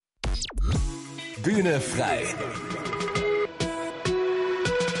Bühne frei.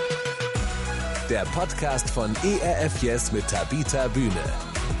 Der Podcast von ERF Jess mit Tabita Bühne.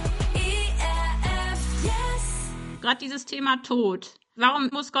 ERF Jess. Gerade dieses Thema Tod. Warum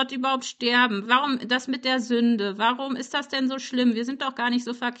muss Gott überhaupt sterben? Warum das mit der Sünde? Warum ist das denn so schlimm? Wir sind doch gar nicht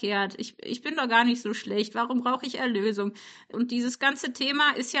so verkehrt. Ich bin doch gar nicht so schlecht. Warum brauche ich Erlösung? Und dieses ganze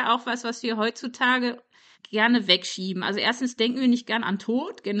Thema ist ja auch was wir heutzutage gerne wegschieben. Also erstens denken wir nicht gern an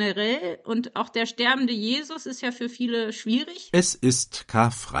Tod generell und auch der sterbende Jesus ist ja für viele schwierig. Es ist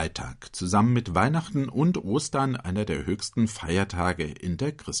Karfreitag, zusammen mit Weihnachten und Ostern einer der höchsten Feiertage in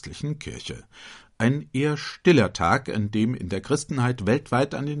der christlichen Kirche. Ein eher stiller Tag, an dem in der Christenheit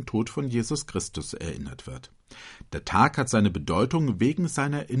weltweit an den Tod von Jesus Christus erinnert wird. Der Tag hat seine Bedeutung wegen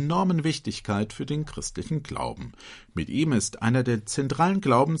seiner enormen Wichtigkeit für den christlichen Glauben. Mit ihm ist einer der zentralen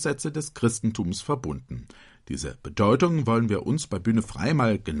Glaubenssätze des Christentums verbunden. Diese Bedeutung wollen wir uns bei Bühne frei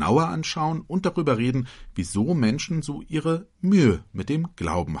mal genauer anschauen und darüber reden, wieso Menschen so ihre Mühe mit dem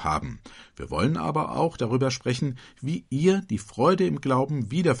Glauben haben. Wir wollen aber auch darüber sprechen, wie ihr die Freude im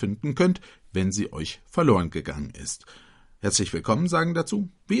Glauben wiederfinden könnt, wenn sie euch verloren gegangen ist. Herzlich willkommen sagen dazu,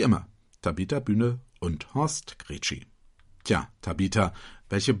 wie immer, Tabita Bühne und Horst Gretschi. Tja, Tabita,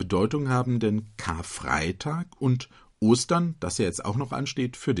 welche Bedeutung haben denn Karfreitag und Ostern, das ja jetzt auch noch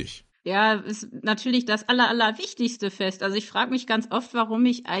ansteht, für dich? Ja, ist natürlich das allerwichtigste Fest. Also ich frage mich ganz oft, warum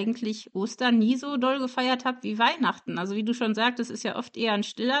ich eigentlich Ostern nie so doll gefeiert habe wie Weihnachten. Also wie du schon sagtest, ist ja oft eher ein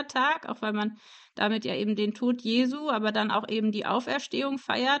stiller Tag, auch weil man damit ja eben den Tod Jesu, aber dann auch eben die Auferstehung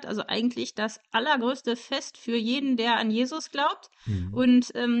feiert. Also eigentlich das allergrößte Fest für jeden, der an Jesus glaubt.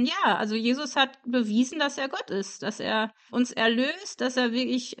 Und also Jesus hat bewiesen, dass er Gott ist, dass er uns erlöst, dass er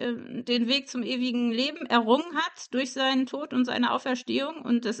wirklich den Weg zum ewigen Leben errungen hat durch seinen Tod und seine Auferstehung.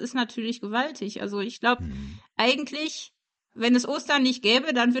 Und das ist natürlich gewaltig. Also ich glaube, eigentlich, wenn es Ostern nicht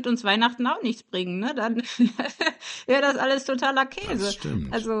gäbe, dann wird uns Weihnachten auch nichts bringen, ne? Dann wäre das alles totaler Käse. Das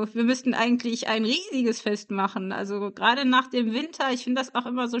stimmt. Also wir müssten eigentlich ein riesiges Fest machen. Also gerade nach dem Winter, ich finde das auch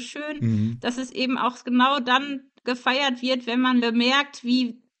immer so schön, dass es eben auch genau dann gefeiert wird, wenn man bemerkt,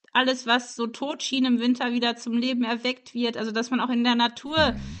 wie alles, was so tot schien im Winter, wieder zum Leben erweckt wird. Also dass man auch in der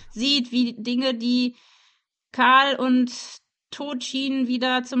Natur sieht, wie Dinge, die kahl und tot schienen,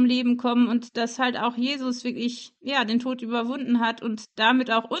 wieder zum Leben kommen und dass halt auch Jesus wirklich, den Tod überwunden hat und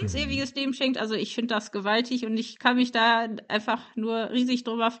damit auch uns ewiges Leben schenkt. Also ich finde das gewaltig und ich kann mich da einfach nur riesig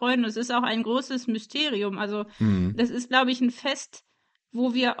drüber freuen. Es ist auch ein großes Mysterium. Also das ist, glaube ich, ein Fest,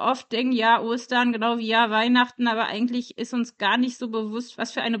 wo wir oft denken, ja, Ostern, genau wie ja, Weihnachten, aber eigentlich ist uns gar nicht so bewusst,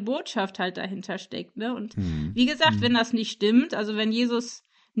 was für eine Botschaft halt dahinter steckt, ne? Und wie gesagt, wenn das nicht stimmt, also wenn Jesus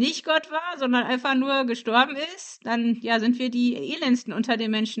nicht Gott war, sondern einfach nur gestorben ist, dann sind wir die elendsten unter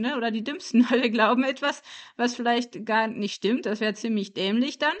den Menschen, ne? Oder die dümmsten, weil wir glauben etwas, was vielleicht gar nicht stimmt. Das wäre ziemlich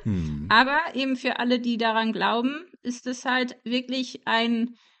dämlich dann. Aber eben für alle, die daran glauben, ist es halt wirklich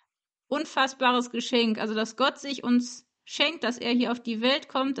ein unfassbares Geschenk. Also, dass Gott sich uns schenkt, dass er hier auf die Welt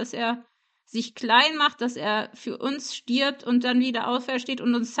kommt, dass er sich klein macht, dass er für uns stirbt und dann wieder aufersteht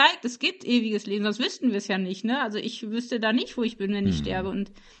und uns zeigt, es gibt ewiges Leben, sonst wüssten wir es ja nicht, ne? Also ich wüsste da nicht, wo ich bin, wenn ich sterbe.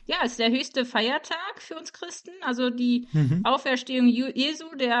 Und es ist der höchste Feiertag für uns Christen, also die Auferstehung Jesu,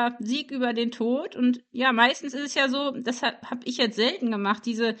 der Sieg über den Tod. Und meistens ist es ja so, das habe ich jetzt selten gemacht,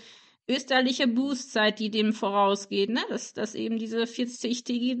 diese österliche Bußzeit, die dem vorausgeht, ne? Dass eben diese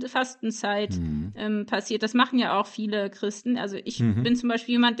 40-tägige Fastenzeit passiert. Das machen ja auch viele Christen. Also ich bin zum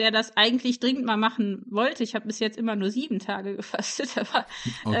Beispiel jemand, der das eigentlich dringend mal machen wollte. Ich habe bis jetzt immer nur 7 Tage gefastet. Aber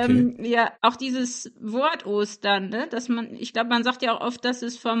auch dieses Wort Ostern, ne? Ich glaube, man sagt ja auch oft, dass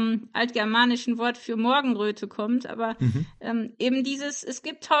es vom altgermanischen Wort für Morgenröte kommt. Aber eben es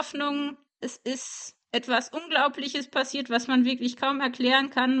gibt Hoffnung, es ist etwas Unglaubliches passiert, was man wirklich kaum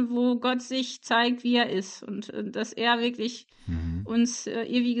erklären kann, wo Gott sich zeigt, wie er ist und dass er wirklich uns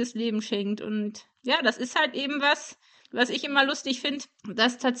ewiges Leben schenkt. Und das ist halt eben was ich immer lustig finde,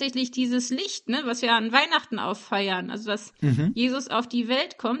 dass tatsächlich dieses Licht, ne, was wir an Weihnachten auffeiern, also dass Jesus auf die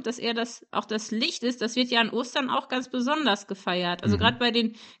Welt kommt, dass er das Licht ist, das wird ja an Ostern auch ganz besonders gefeiert. Also gerade bei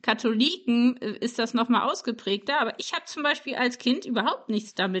den Katholiken ist das nochmal ausgeprägter, aber ich habe zum Beispiel als Kind überhaupt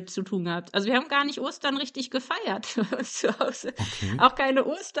nichts damit zu tun gehabt. Also wir haben gar nicht Ostern richtig gefeiert zu Hause. Okay. Auch keine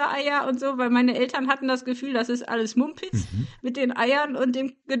Ostereier und so, weil meine Eltern hatten das Gefühl, das ist alles Mumpitz mit den Eiern und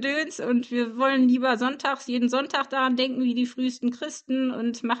dem Gedöns und wir wollen lieber jeden Sonntag daran denken, wie die frühesten Christen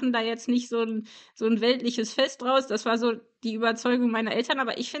und machen da jetzt nicht so ein weltliches Fest draus. Das war so die Überzeugung meiner Eltern,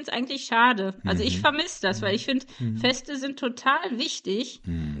 aber ich finde es eigentlich schade. Also ich vermisse das, weil ich finde, Feste sind total wichtig,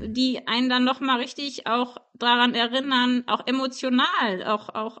 die einen dann nochmal richtig auch daran erinnern, auch emotional,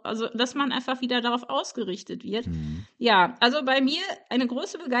 auch, also dass man einfach wieder darauf ausgerichtet wird. Ja, also bei mir eine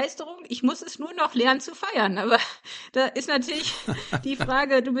große Begeisterung. Ich muss es nur noch lernen zu feiern, aber da ist natürlich die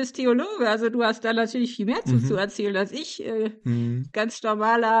Frage, du bist Theologe, also du hast da natürlich viel mehr zu erzählen als ich, ganz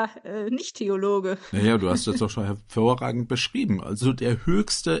normaler Nicht-Theologe. Naja, du hast das doch schon hervorragend beschrieben. Also der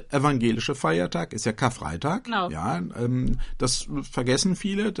höchste evangelische Feiertag ist ja Karfreitag. Genau. Ja, das vergessen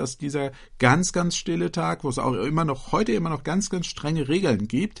viele, dass dieser ganz, ganz stille Tag, wo es auch heute immer noch ganz, ganz strenge Regeln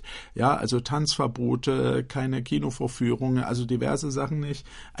gibt. Ja, also Tanzverbote, keine Kinovorführungen, also diverse Sachen nicht.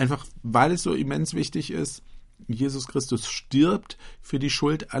 Einfach, weil es so immens wichtig ist. Jesus Christus stirbt für die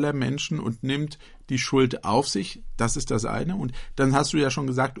Schuld aller Menschen und nimmt die Schuld auf sich. Das ist das eine. Und dann hast du ja schon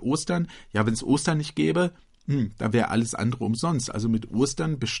gesagt, Ostern. Ja, wenn es Ostern nicht gäbe, da wäre alles andere umsonst. Also mit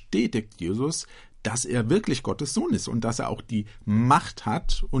Ostern bestätigt Jesus, dass er wirklich Gottes Sohn ist und dass er auch die Macht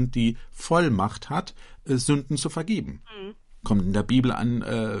hat und die Vollmacht hat, Sünden zu vergeben. Kommt in der Bibel an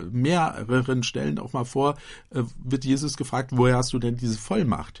mehreren Stellen auch mal vor, wird Jesus gefragt, woher hast du denn diese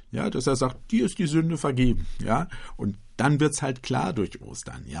Vollmacht? Ja, dass er sagt, dir ist die Sünde vergeben. Ja, und dann wird's halt klar durch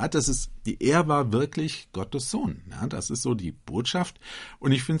Ostern. Ja, er war wirklich Gottes Sohn. Ja, das ist so die Botschaft.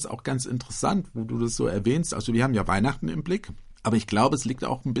 Und ich finde es auch ganz interessant, wo du das so erwähnst. Also wir haben ja Weihnachten im Blick. Aber ich glaube, es liegt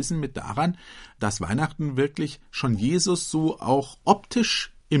auch ein bisschen mit daran, dass Weihnachten wirklich schon Jesus so auch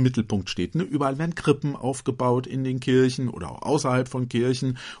optisch im Mittelpunkt steht. Ne? Überall werden Krippen aufgebaut in den Kirchen oder auch außerhalb von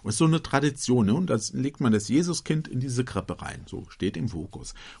Kirchen. Und es ist so eine Tradition. Ne? Und da legt man das Jesuskind in diese Krippe rein. So steht im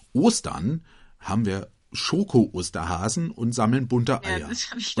Fokus. Ostern haben wir Schoko-Osterhasen und sammeln bunte Eier. Ja, das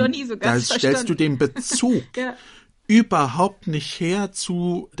habe ich doch nie so ganz verstanden. Da stellst du den Bezug überhaupt nicht her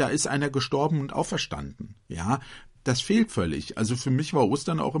zu, da ist einer gestorben und auferstanden. Ja, das fehlt völlig. Also für mich war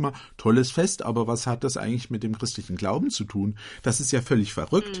Ostern auch immer tolles Fest, aber was hat das eigentlich mit dem christlichen Glauben zu tun? Das ist ja völlig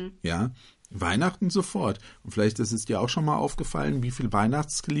verrückt, ja. Weihnachten sofort. Und vielleicht ist es dir auch schon mal aufgefallen, wie viele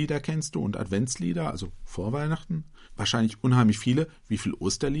Weihnachtslieder kennst du und Adventslieder, also vor Weihnachten? Wahrscheinlich unheimlich viele. Wie viele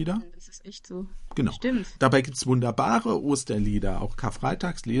Osterlieder? Das ist echt so. Genau. Stimmt. Dabei gibt's wunderbare Osterlieder, auch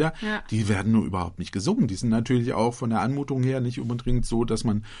Karfreitagslieder. Ja. Die werden nur überhaupt nicht gesungen. Die sind natürlich auch von der Anmutung her nicht unbedingt so, dass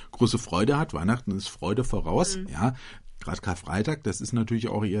man große Freude hat. Weihnachten ist Freude voraus. Ja, gerade Karfreitag, das ist natürlich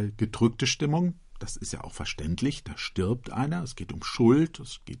auch eher gedrückte Stimmung. Das ist ja auch verständlich. Da stirbt einer. Es geht um Schuld,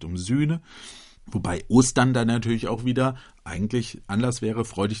 es geht um Sühne. Wobei Ostern dann natürlich auch wieder eigentlich Anlass wäre,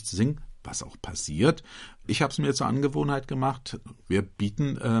 freudig zu singen, was auch passiert. Ich habe es mir zur Angewohnheit gemacht, wir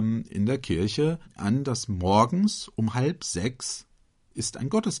bieten in der Kirche an, dass morgens um 5:30 ist ein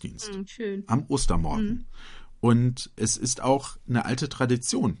Gottesdienst. Schön. Am Ostermorgen. Und es ist auch eine alte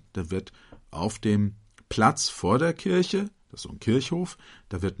Tradition. Da wird auf dem Platz vor der Kirche, das ist so ein Kirchhof,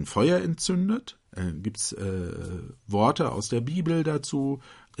 da wird ein Feuer entzündet, gibt's Worte aus der Bibel dazu,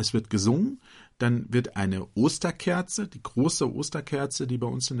 es wird gesungen, dann wird eine Osterkerze, die große Osterkerze, die bei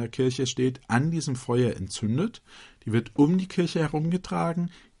uns in der Kirche steht, an diesem Feuer entzündet, die wird um die Kirche herumgetragen,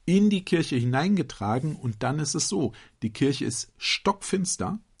 in die Kirche hineingetragen und dann ist es so, die Kirche ist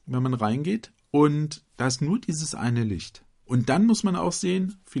stockfinster, wenn man reingeht und da ist nur dieses eine Licht. Und dann muss man auch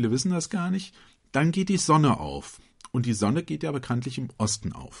sehen, viele wissen das gar nicht, dann geht die Sonne auf. Und die Sonne geht ja bekanntlich im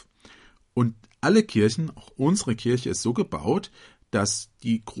Osten auf. Und alle Kirchen, auch unsere Kirche, ist so gebaut, dass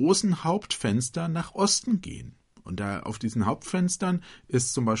die großen Hauptfenster nach Osten gehen. Und da auf diesen Hauptfenstern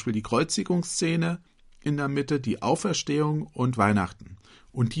ist zum Beispiel die Kreuzigungsszene in der Mitte, die Auferstehung und Weihnachten.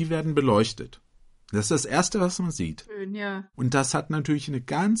 Und die werden beleuchtet. Das ist das Erste, was man sieht. Schön, ja. Und das hat natürlich eine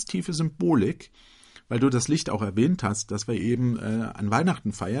ganz tiefe Symbolik, weil du das Licht auch erwähnt hast, dass wir eben an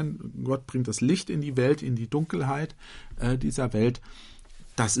Weihnachten feiern. Gott bringt das Licht in die Welt, in die Dunkelheit dieser Welt.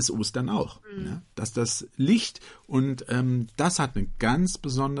 Das ist Ostern auch. Ne? Dass das Licht und das hat eine ganz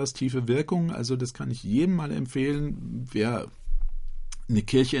besonders tiefe Wirkung. Also das kann ich jedem mal empfehlen, wer eine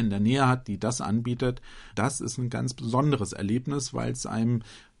Kirche in der Nähe hat, die das anbietet. Das ist ein ganz besonderes Erlebnis, weil es einem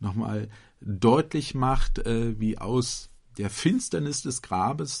nochmal deutlich macht, wie aus der Finsternis des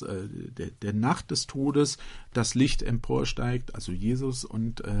Grabes, der Nacht des Todes, das Licht emporsteigt, also Jesus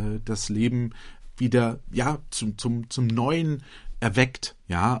und das Leben wieder zum Neuen erweckt.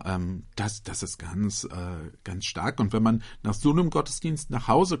 Ja, das ist ganz stark. Und wenn man nach so einem Gottesdienst nach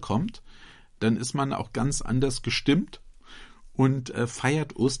Hause kommt, dann ist man auch ganz anders gestimmt und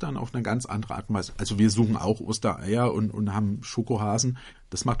feiert Ostern auf eine ganz andere Art und Weise. Also wir suchen auch Ostereier und haben Schokohasen.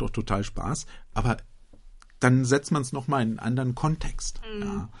 Das macht auch total Spaß. Aber dann setzt man es nochmal in einen anderen Kontext.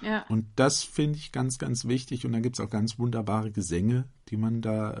 Ja. Und das finde ich ganz, ganz wichtig. Und da gibt es auch ganz wunderbare Gesänge, die man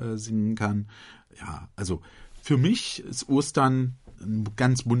da singen kann. Ja, also Für mich ist Ostern ein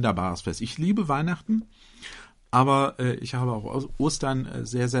ganz wunderbares Fest. Ich liebe Weihnachten, aber ich habe auch Ostern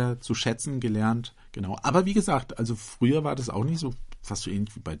sehr, sehr zu schätzen gelernt. Genau. Aber wie gesagt, also früher war das auch nicht so fast so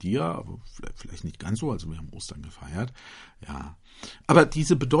ähnlich wie bei dir, aber vielleicht nicht ganz so. Also wir haben Ostern gefeiert. Ja. Aber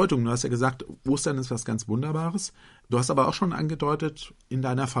diese Bedeutung, du hast ja gesagt, Ostern ist was ganz Wunderbares. Du hast aber auch schon angedeutet, in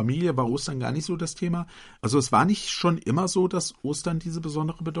deiner Familie war Ostern gar nicht so das Thema. Also es war nicht schon immer so, dass Ostern diese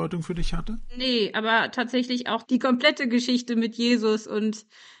besondere Bedeutung für dich hatte? Nee, aber tatsächlich auch die komplette Geschichte mit Jesus und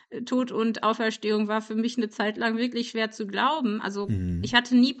Tod und Auferstehung war für mich eine Zeit lang wirklich schwer zu glauben. Also ich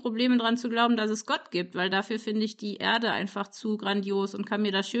hatte nie Probleme dran zu glauben, dass es Gott gibt, weil dafür finde ich die Erde einfach zu grandios und kann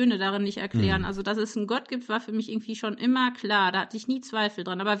mir das Schöne darin nicht erklären. Also dass es einen Gott gibt, war für mich irgendwie schon immer klar. Da hatte ich nie Zweifel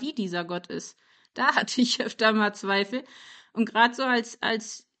dran. Aber wie dieser Gott ist, da hatte ich öfter mal Zweifel. Und gerade so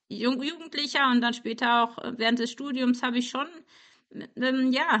als Jugendlicher und dann später auch während des Studiums habe ich schon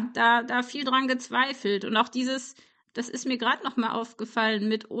da viel dran gezweifelt. Und auch das ist mir gerade noch mal aufgefallen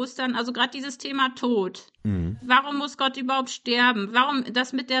mit Ostern, also gerade dieses Thema Tod. Warum muss Gott überhaupt sterben? Warum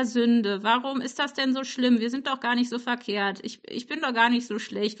das mit der Sünde? Warum ist das denn so schlimm? Wir sind doch gar nicht so verkehrt. Ich bin doch gar nicht so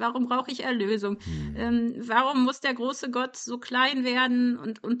schlecht. Warum brauche ich Erlösung? Warum muss der große Gott so klein werden?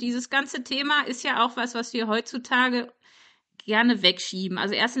 Und dieses ganze Thema ist ja auch was wir heutzutage gerne wegschieben.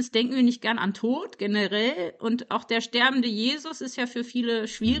 Also erstens denken wir nicht gern an Tod generell und auch der sterbende Jesus ist ja für viele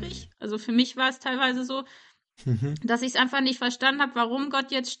schwierig. Also für mich war es teilweise so, dass ich es einfach nicht verstanden habe, warum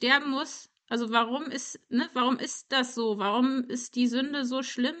Gott jetzt sterben muss. Also warum ist das so? Warum ist die Sünde so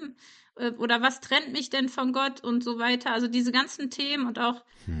schlimm? Oder was trennt mich denn von Gott und so weiter? Also diese ganzen Themen und auch,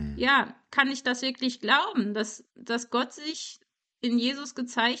 kann ich das wirklich glauben, dass Gott sich in Jesus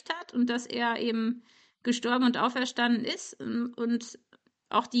gezeigt hat und dass er eben gestorben und auferstanden ist und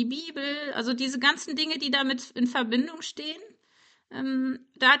auch die Bibel, also diese ganzen Dinge, die damit in Verbindung stehen,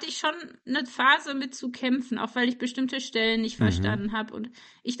 da hatte ich schon eine Phase mit zu kämpfen, auch weil ich bestimmte Stellen nicht verstanden habe und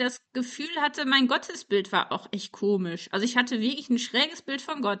ich das Gefühl hatte, mein Gottesbild war auch echt komisch. Also ich hatte wirklich ein schräges Bild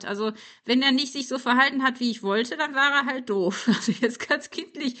von Gott. Also wenn er nicht sich so verhalten hat, wie ich wollte, dann war er halt doof. Also jetzt ganz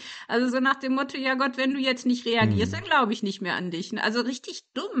kindlich. Also so nach dem Motto, ja Gott, wenn du jetzt nicht reagierst, dann glaube ich nicht mehr an dich. Also richtig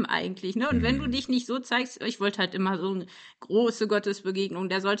dumm eigentlich, ne? Und wenn du dich nicht so zeigst, ich wollte halt immer so eine große Gottesbegegnung,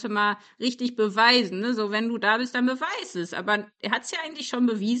 der sollte mal richtig beweisen, ne? So wenn du da bist, dann beweis es. Aber er hat es ja eigentlich schon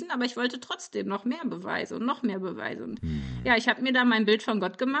bewiesen, aber ich wollte trotzdem noch mehr Beweise und noch mehr Beweise. Und ja, ich habe mir da mein Bild von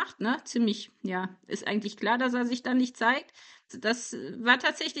Gott gemacht, ne? Ziemlich, ist eigentlich klar, dass er sich dann nicht zeigt. Das war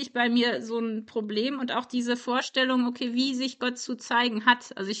tatsächlich bei mir so ein Problem und auch diese Vorstellung, okay, wie sich Gott zu zeigen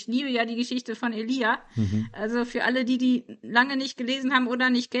hat. Also ich liebe ja die Geschichte von Elia. Also für alle, die lange nicht gelesen haben oder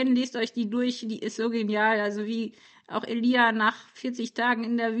nicht kennen, lest euch die durch. Die ist so genial. Also wie auch Elia nach 40 Tagen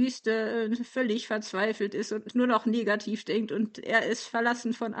in der Wüste völlig verzweifelt ist und nur noch negativ denkt und er ist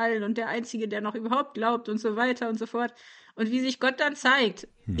verlassen von allen und der Einzige, der noch überhaupt glaubt und so weiter und so fort. Und wie sich Gott dann zeigt,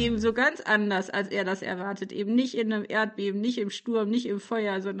 eben so ganz anders, als er das erwartet. Eben nicht in einem Erdbeben, nicht im Sturm, nicht im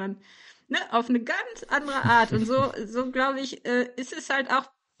Feuer, sondern auf eine ganz andere Art. Und so glaube ich, ist es halt auch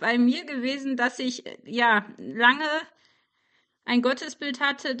bei mir gewesen, dass ich lange ein Gottesbild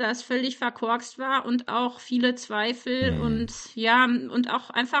hatte, das völlig verkorkst war und auch viele Zweifel und auch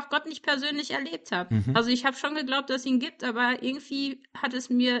einfach Gott nicht persönlich erlebt habe. Also ich habe schon geglaubt, dass es ihn gibt, aber irgendwie hat es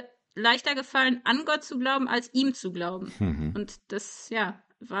mir leichter gefallen, an Gott zu glauben, als ihm zu glauben. Und das,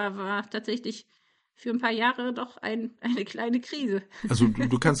 war tatsächlich für ein paar Jahre doch eine kleine Krise. Also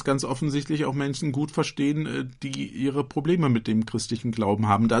du kannst ganz offensichtlich auch Menschen gut verstehen, die ihre Probleme mit dem christlichen Glauben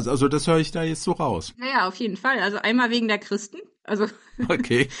haben. Also das höre ich da jetzt so raus. Naja, auf jeden Fall. Also einmal wegen der Christen. Also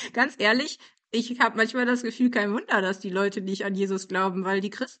okay. Ganz ehrlich, ich habe manchmal das Gefühl, kein Wunder, dass die Leute nicht an Jesus glauben, weil die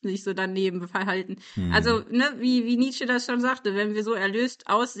Christen sich so daneben verhalten. Also, wie Nietzsche das schon sagte, wenn wir so erlöst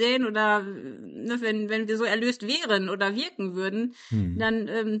aussehen oder wenn wir so erlöst wären oder wirken würden, dann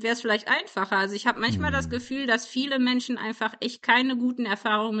wäre es vielleicht einfacher. Also ich habe manchmal das Gefühl, dass viele Menschen einfach echt keine guten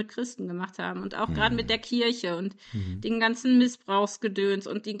Erfahrungen mit Christen gemacht haben und auch gerade mit der Kirche und den ganzen Missbrauchsgedöns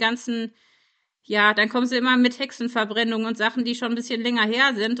und die ganzen dann kommen sie immer mit Hexenverbrennungen und Sachen, die schon ein bisschen länger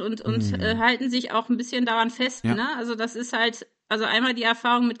her sind und halten sich auch ein bisschen daran fest, ne? Also das ist halt, also einmal die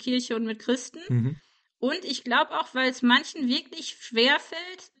Erfahrung mit Kirche und mit Christen. Und ich glaube auch, weil es manchen wirklich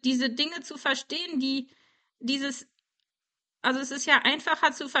schwerfällt, diese Dinge zu verstehen, also es ist ja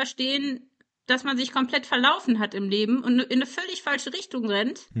einfacher zu verstehen, dass man sich komplett verlaufen hat im Leben und in eine völlig falsche Richtung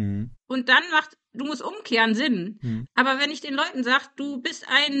rennt. Und dann du musst umkehren, Sinn. Aber wenn ich den Leuten sage, du bist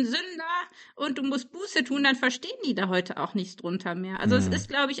ein Sünder und du musst Buße tun, dann verstehen die da heute auch nichts drunter mehr. Also es ist,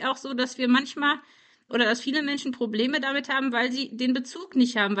 glaube ich, auch so, dass wir manchmal oder dass viele Menschen Probleme damit haben, weil sie den Bezug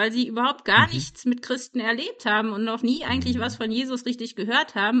nicht haben, weil sie überhaupt gar nichts mit Christen erlebt haben und noch nie eigentlich was von Jesus richtig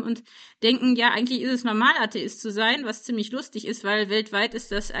gehört haben und denken, ja, eigentlich ist es normal, Atheist zu sein, was ziemlich lustig ist, weil weltweit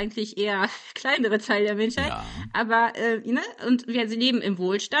ist das eigentlich eher kleinere Teil der Menschheit. Ja. Aber, und wir leben im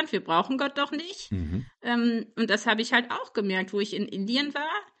Wohlstand, wir brauchen Gott doch nicht. Und das habe ich halt auch gemerkt, wo ich in Indien war.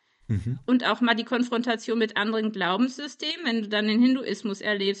 Und auch mal die Konfrontation mit anderen Glaubenssystemen, wenn du dann den Hinduismus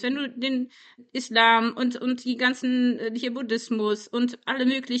erlebst, wenn du den Islam und die ganzen, hier Buddhismus und alle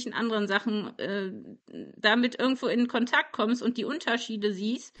möglichen anderen Sachen damit irgendwo in Kontakt kommst und die Unterschiede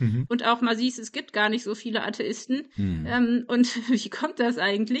siehst und auch mal siehst, es gibt gar nicht so viele Atheisten und wie kommt das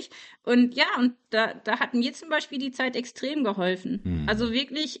eigentlich? Und ja, und da hat mir zum Beispiel die Zeit extrem geholfen. Also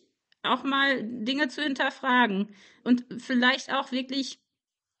wirklich auch mal Dinge zu hinterfragen und vielleicht auch wirklich,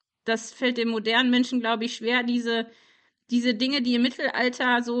 das fällt dem modernen Menschen, glaube ich, schwer, diese Dinge, die im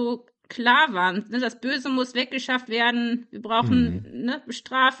Mittelalter so klar waren. Ne? Das Böse muss weggeschafft werden. Wir brauchen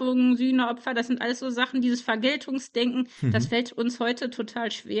Bestrafungen, Sühneopfer. Das sind alles so Sachen, dieses Vergeltungsdenken. Das fällt uns heute total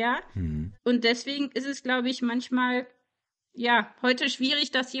schwer. Und deswegen ist es, glaube ich, manchmal heute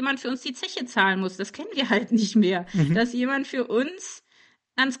schwierig, dass jemand für uns die Zeche zahlen muss. Das kennen wir halt nicht mehr. Dass jemand für uns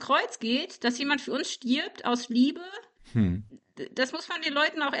ans Kreuz geht, dass jemand für uns stirbt aus Liebe. Das muss man den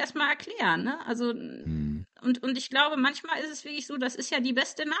Leuten auch erstmal erklären, ne? Also, und ich glaube, manchmal ist es wirklich so, das ist ja die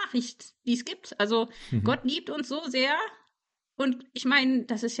beste Nachricht, die es gibt. Also, Gott liebt uns so sehr. Und ich meine,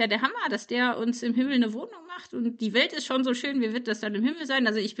 das ist ja der Hammer, dass der uns im Himmel eine Wohnung macht. Und die Welt ist schon so schön, wie wird das dann im Himmel sein?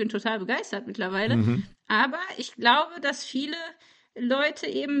 Also, ich bin total begeistert mittlerweile. Aber ich glaube, dass viele Leute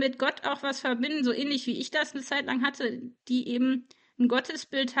eben mit Gott auch was verbinden, so ähnlich wie ich das eine Zeit lang hatte, die eben ein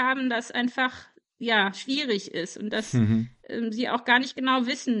Gottesbild haben, das einfach schwierig ist und dass sie auch gar nicht genau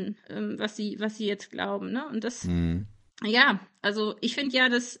wissen, was sie jetzt glauben, ne? Und das, also ich finde ja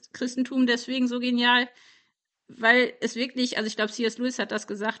das Christentum deswegen so genial, weil es wirklich, also ich glaube, C.S. Lewis hat das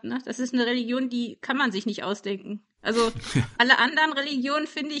gesagt, ne? Das ist eine Religion, die kann man sich nicht ausdenken. Also alle anderen Religionen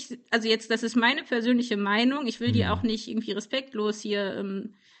finde ich, also jetzt, das ist meine persönliche Meinung, ich will die auch nicht irgendwie respektlos hier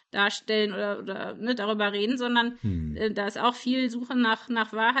darstellen oder darüber reden, sondern da ist auch viel Suche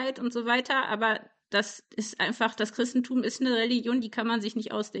nach Wahrheit und so weiter, aber das ist einfach, das Christentum ist eine Religion, die kann man sich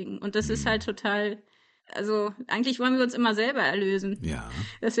nicht ausdenken. Und das ist halt total, also eigentlich wollen wir uns immer selber erlösen. Ja.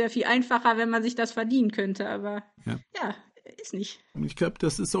 Das wäre viel einfacher, wenn man sich das verdienen könnte, aber ist nicht. Ich glaube,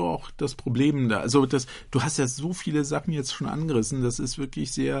 das ist so auch das Problem da. Also du hast ja so viele Sachen jetzt schon angerissen, das ist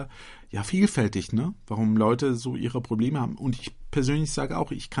wirklich sehr vielfältig, ne? Warum Leute so ihre Probleme haben. Und ich persönlich sage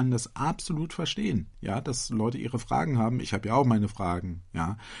auch, ich kann das absolut verstehen, dass Leute ihre Fragen haben. Ich habe ja auch meine Fragen,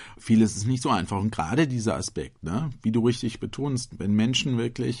 Vieles ist nicht so einfach. Und gerade dieser Aspekt, ne? Wie du richtig betonst, wenn Menschen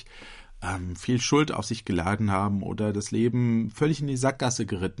wirklich viel Schuld auf sich geladen haben oder das Leben völlig in die Sackgasse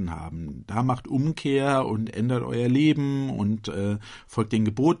geritten haben. Da macht Umkehr und ändert euer Leben und folgt den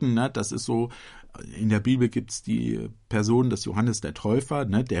Geboten. Ne? Das ist so, in der Bibel gibt's die Person des Johannes der Täufer,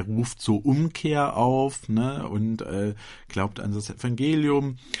 ne? Der ruft zur Umkehr auf, ne? Und glaubt an das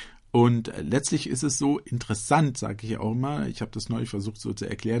Evangelium. Und letztlich ist es so interessant, sage ich auch immer, ich habe das neulich versucht so zu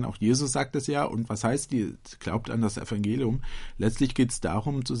erklären, auch Jesus sagt es ja, und was heißt die, glaubt an das Evangelium? Letztlich geht es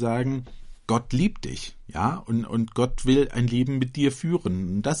darum zu sagen, Gott liebt dich, und Gott will ein Leben mit dir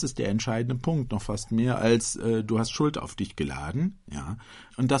führen. Und das ist der entscheidende Punkt, noch fast mehr als du hast Schuld auf dich geladen,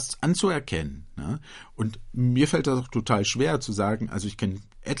 und das anzuerkennen. Ne? Und mir fällt das auch total schwer zu sagen, also ich kenne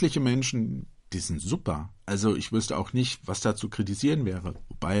etliche Menschen, die sind super. Also ich wüsste auch nicht, was da zu kritisieren wäre.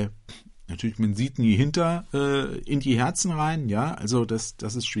 Wobei, natürlich, man sieht nie in die Herzen rein, also das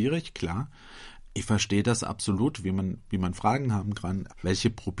ist schwierig, klar. Ich verstehe das absolut, wie man Fragen haben kann, welche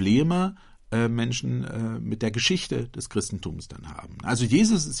Probleme Menschen mit der Geschichte des Christentums dann haben. Also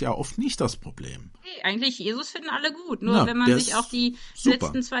Jesus ist ja oft nicht das Problem. Nee, eigentlich Jesus finden alle gut. Nur wenn man sich auch die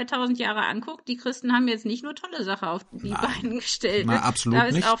letzten 2000 Jahre anguckt, die Christen haben jetzt nicht nur tolle Sachen auf die Beine gestellt. Absolut da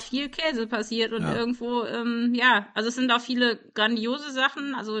ist nicht. Auch viel Käse passiert und irgendwo, also es sind auch viele grandiose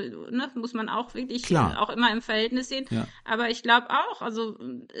Sachen, also muss man auch wirklich auch immer im Verhältnis sehen. Ja. Aber ich glaube auch, also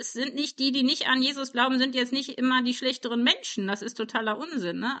es sind nicht die nicht an Jesus glauben, sind jetzt nicht immer die schlechteren Menschen. Das ist totaler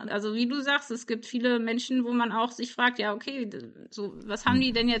Unsinn. Ne? Also wie du sagst, es gibt viele Menschen, wo man auch sich fragt, okay, so was haben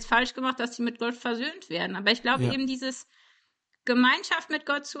die denn jetzt falsch gemacht, dass die mit Gott versöhnt werden? Aber ich glaube eben dieses Gemeinschaft mit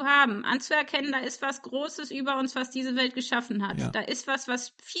Gott zu haben, anzuerkennen, da ist was Großes über uns, was diese Welt geschaffen hat. Ja. Da ist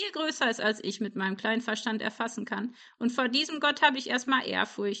was viel größer ist, als ich mit meinem kleinen Verstand erfassen kann. Und vor diesem Gott habe ich erstmal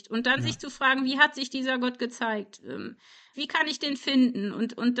Ehrfurcht. Und dann sich zu fragen, wie hat sich dieser Gott gezeigt? Wie kann ich den finden?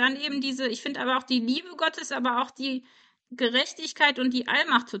 Und dann eben ich finde aber auch die Liebe Gottes, aber auch die Gerechtigkeit und die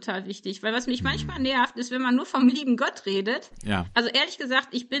Allmacht total wichtig, weil was mich manchmal nervt, ist, wenn man nur vom lieben Gott redet. Ja. Also ehrlich gesagt,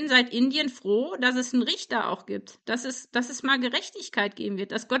 ich bin seit Indien froh, dass es einen Richter auch gibt, dass es mal Gerechtigkeit geben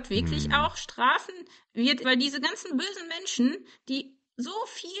wird, dass Gott wirklich auch strafen wird, weil diese ganzen bösen Menschen, die so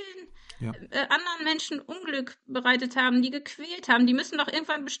vielen anderen Menschen Unglück bereitet haben, die gequält haben, die müssen doch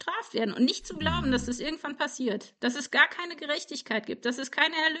irgendwann bestraft werden. Und nicht zu glauben, dass das irgendwann passiert, dass es gar keine Gerechtigkeit gibt, dass es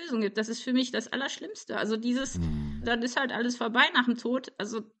keine Erlösung gibt, das ist für mich das Allerschlimmste. Also dann ist halt alles vorbei nach dem Tod.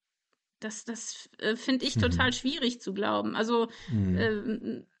 Also das finde ich total schwierig zu glauben. Also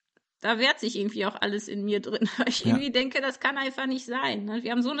da wehrt sich irgendwie auch alles in mir drin, weil ich irgendwie denke, das kann einfach nicht sein. Ne?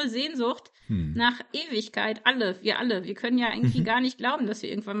 Wir haben so eine Sehnsucht nach Ewigkeit, wir können ja irgendwie gar nicht glauben, dass wir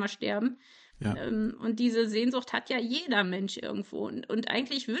irgendwann mal sterben. Ja. Und diese Sehnsucht hat ja jeder Mensch irgendwo. Und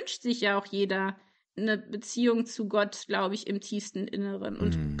eigentlich wünscht sich ja auch jeder eine Beziehung zu Gott, glaube ich, im tiefsten Inneren.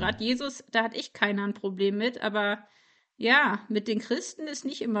 Und gerade Jesus, da hatte ich keiner ein Problem mit, aber ja, mit den Christen ist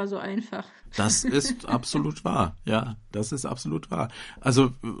nicht immer so einfach. Das ist absolut wahr. Ja, das ist absolut wahr.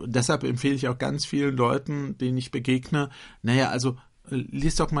 Also deshalb empfehle ich auch ganz vielen Leuten, denen ich begegne,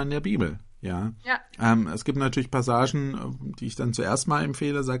 lies doch mal in der Bibel. Ja. Es gibt natürlich Passagen, die ich dann zuerst mal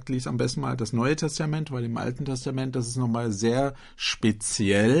empfehle, lies am besten mal das Neue Testament, weil im Alten Testament, das ist nochmal sehr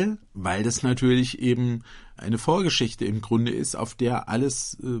speziell, weil das natürlich eben eine Vorgeschichte im Grunde ist, auf der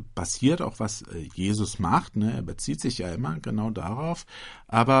alles basiert, auch was Jesus macht. Ne? Er bezieht sich ja immer genau darauf.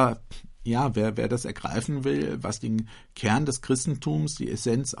 Aber ja, wer das ergreifen will, was den Kern des Christentums, die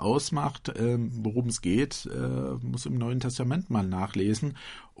Essenz ausmacht, worum es geht, muss im Neuen Testament mal nachlesen.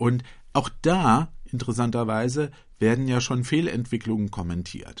 Und auch da, interessanterweise, werden ja schon Fehlentwicklungen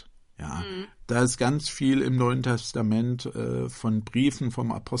kommentiert. Ja, da ist ganz viel im Neuen Testament von Briefen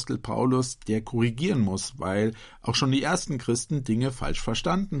vom Apostel Paulus, der korrigieren muss, weil auch schon die ersten Christen Dinge falsch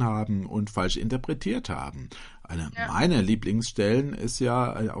verstanden haben und falsch interpretiert haben. Eine meiner Lieblingsstellen ist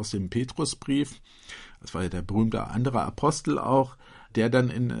ja aus dem Petrusbrief, das war ja der berühmte andere Apostel auch, der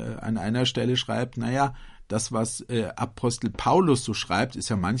dann an einer Stelle schreibt, das, was Apostel Paulus so schreibt, ist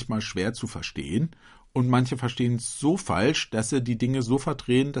ja manchmal schwer zu verstehen. Und manche verstehen es so falsch, dass sie die Dinge so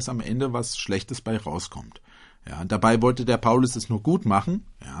verdrehen, dass am Ende was Schlechtes bei rauskommt. Ja, und dabei wollte der Paulus es nur gut machen.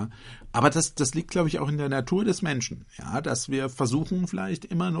 Ja, aber das liegt, glaube ich, auch in der Natur des Menschen. Ja, dass wir versuchen vielleicht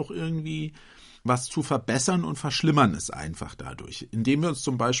immer noch irgendwie was zu verbessern und verschlimmern es einfach dadurch. Indem wir uns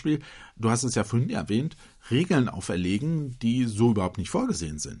zum Beispiel, du hast es ja vorhin erwähnt, Regeln auferlegen, die so überhaupt nicht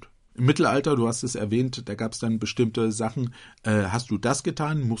vorgesehen sind. Im Mittelalter, du hast es erwähnt, da gab es dann bestimmte Sachen, hast du das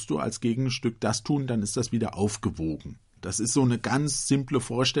getan, musst du als Gegenstück das tun, dann ist das wieder aufgewogen. Das ist so eine ganz simple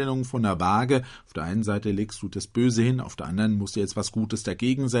Vorstellung von der Waage. Auf der einen Seite legst du das Böse hin, auf der anderen musst du jetzt was Gutes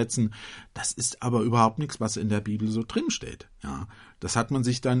dagegen setzen. Das ist aber überhaupt nichts, was in der Bibel so drin steht. Ja, das hat man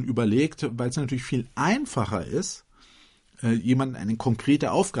sich dann überlegt, weil es natürlich viel einfacher ist, jemandem eine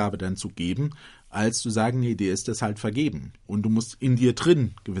konkrete Aufgabe dann zu geben, als zu sagen, nee, dir ist das halt vergeben. Und du musst in dir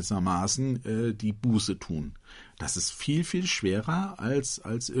drin gewissermaßen die Buße tun. Das ist viel, viel schwerer,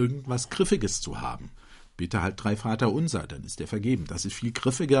 als irgendwas Griffiges zu haben. Bitte halt 3 Vaterunser, dann ist der vergeben. Das ist viel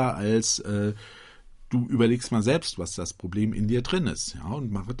griffiger, als du überlegst mal selbst, was das Problem in dir drin ist. Ja,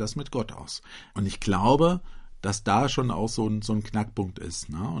 und mache das mit Gott aus. Und ich glaube, dass da schon auch so ein Knackpunkt ist.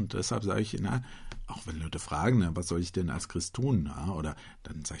 Ne? Und deshalb sage ich, auch wenn Leute fragen, was soll ich denn als Christ tun? Na? Oder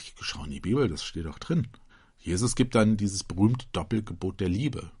dann sage ich, schau in die Bibel, das steht doch drin. Jesus gibt dann dieses berühmte Doppelgebot der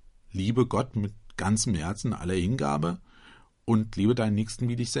Liebe. Liebe Gott mit ganzem Herzen, aller Hingabe und liebe deinen Nächsten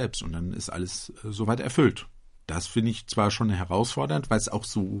wie dich selbst. Und dann ist alles soweit erfüllt. Das finde ich zwar schon herausfordernd, weil es auch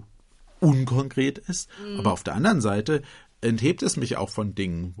so unkonkret ist, aber auf der anderen Seite enthebt es mich auch von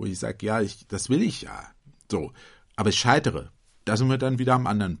Dingen, wo ich sage, das will ich ja. So, aber ich scheitere. Da sind wir dann wieder am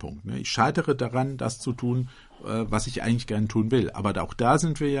anderen Punkt. Ne? Ich scheitere daran, das zu tun, was ich eigentlich gern tun will. Aber auch da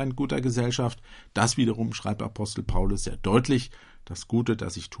sind wir ja in guter Gesellschaft. Das wiederum schreibt Apostel Paulus sehr deutlich. Das Gute,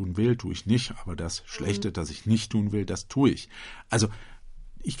 das ich tun will, tue ich nicht. Aber das Schlechte, das ich nicht tun will, das tue ich. Also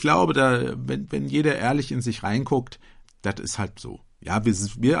ich glaube, wenn jeder ehrlich in sich reinguckt, das ist halt so. Ja,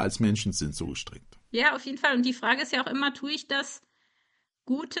 wir als Menschen sind so gestrickt. Ja, auf jeden Fall. Und die Frage ist ja auch immer, tue ich das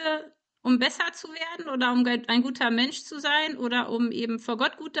Gute, um besser zu werden oder um ein guter Mensch zu sein oder um eben vor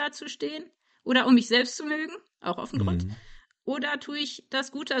Gott gut dazustehen oder um mich selbst zu mögen, auch auf den Grund. Oder tue ich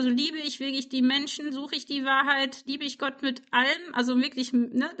das Gute, also liebe ich wirklich die Menschen, suche ich die Wahrheit, liebe ich Gott mit allem, also wirklich,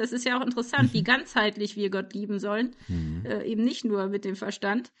 ne, das ist ja auch interessant, wie ganzheitlich wir Gott lieben sollen, eben nicht nur mit dem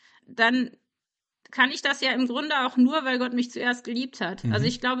Verstand, dann kann ich das ja im Grunde auch nur, weil Gott mich zuerst geliebt hat. Also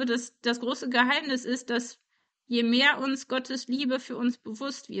ich glaube, dass das große Geheimnis ist, dass je mehr uns Gottes Liebe für uns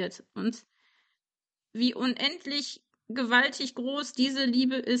bewusst wird und wie unendlich gewaltig groß diese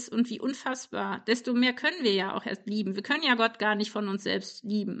Liebe ist und wie unfassbar, desto mehr können wir ja auch erst lieben. Wir können ja Gott gar nicht von uns selbst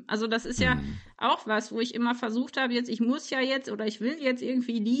lieben. Also das ist ja auch was, wo ich immer versucht habe, ich muss ja jetzt oder ich will jetzt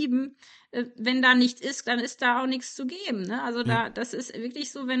irgendwie lieben. Wenn da nichts ist, dann ist da auch nichts zu geben. Ne? Also das ist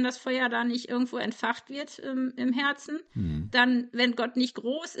wirklich so, wenn das Feuer da nicht irgendwo entfacht wird im Herzen, dann, wenn Gott nicht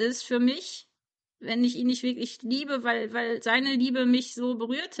groß ist für mich, wenn ich ihn nicht wirklich liebe, weil seine Liebe mich so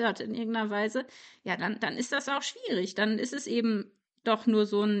berührt hat in irgendeiner Weise, ja, dann ist das auch schwierig. Dann ist es eben doch nur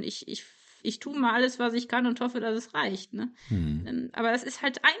so ein, ich tue mal alles, was ich kann und hoffe, dass es reicht. Ne? Aber das ist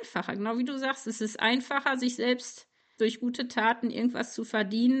halt einfacher, genau wie du sagst, es ist einfacher, sich selbst durch gute Taten irgendwas zu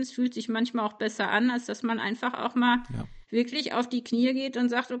verdienen. Es fühlt sich manchmal auch besser an, als dass man einfach auch mal wirklich auf die Knie geht und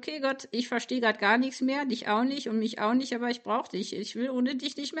sagt, okay Gott, ich verstehe gerade gar nichts mehr, dich auch nicht und mich auch nicht, aber ich brauche dich. Ich will ohne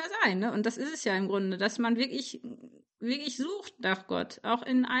dich nicht mehr sein. Ne? Und das ist es ja im Grunde, dass man wirklich sucht nach Gott, auch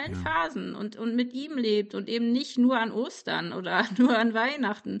in allen Phasen und mit ihm lebt und eben nicht nur an Ostern oder nur an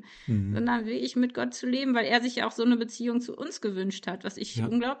Weihnachten, sondern wirklich mit Gott zu leben, weil er sich ja auch so eine Beziehung zu uns gewünscht hat, was ich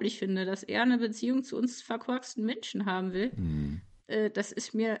unglaublich finde, dass er eine Beziehung zu uns verkorksten Menschen haben will. Das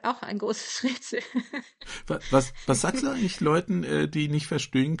ist mir auch ein großes Rätsel. Was sagst du eigentlich Leuten, die nicht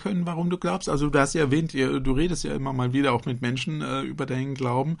verstehen können, warum du glaubst? Also du hast ja erwähnt, du redest ja immer mal wieder auch mit Menschen über deinen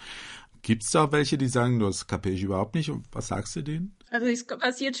Glauben. Gibt es da welche, die sagen, das kapiere ich überhaupt nicht? Und was sagst du denen? Also es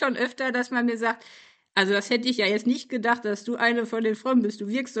passiert schon öfter, dass man mir sagt, also das hätte ich ja jetzt nicht gedacht, dass du eine von den Frommen bist. Du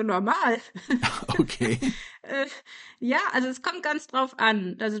wirkst so normal. Okay. Ja, also es kommt ganz drauf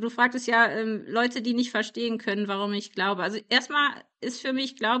an. Also du fragtest ja Leute, die nicht verstehen können, warum ich glaube. Also erstmal ist für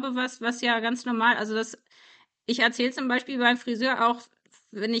mich Glaube was ja ganz normal, also ich erzähle zum Beispiel beim Friseur auch,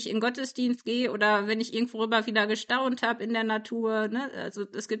 wenn ich in Gottesdienst gehe oder wenn ich irgendwo rüber wieder gestaunt habe in der Natur, ne? Also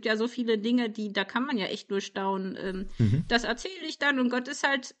es gibt ja so viele Dinge, da kann man ja echt nur staunen. Das erzähle ich dann und Gott ist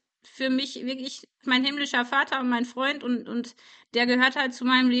halt für mich wirklich mein himmlischer Vater und mein Freund und der gehört halt zu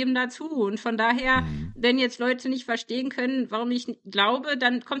meinem Leben dazu. Und von daher, wenn jetzt Leute nicht verstehen können, warum ich glaube,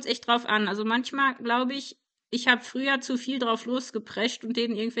 dann kommt es echt drauf an. Also manchmal glaube ich habe früher zu viel drauf losgeprescht und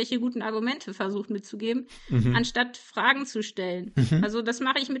denen irgendwelche guten Argumente versucht mitzugeben, anstatt Fragen zu stellen. Also das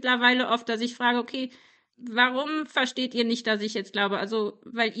mache ich mittlerweile oft, dass ich frage, okay, warum versteht ihr nicht, dass ich jetzt glaube? Also,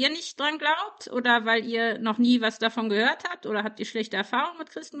 weil ihr nicht dran glaubt oder weil ihr noch nie was davon gehört habt oder habt ihr schlechte Erfahrungen mit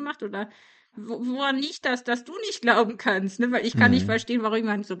Christen gemacht oder woran liegt das, dass du nicht glauben kannst? Ne? Weil ich kann nicht verstehen, warum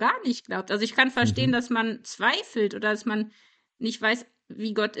jemand so gar nicht glaubt. Also ich kann verstehen, dass man zweifelt oder dass man nicht weiß,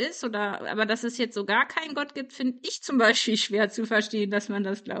 wie Gott ist aber dass es jetzt so gar keinen Gott gibt, finde ich zum Beispiel schwer zu verstehen, dass man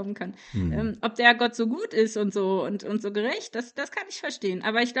das glauben kann. Ob der Gott so gut ist und so gerecht, das kann ich verstehen.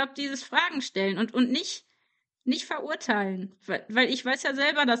 Aber ich glaube, dieses Fragen stellen und nicht verurteilen, weil ich weiß ja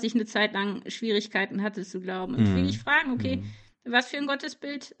selber, dass ich eine Zeit lang Schwierigkeiten hatte zu glauben. Und will ich fragen, okay, was für ein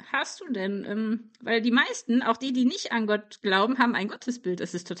Gottesbild hast du denn? Weil die meisten, auch die nicht an Gott glauben, haben ein Gottesbild.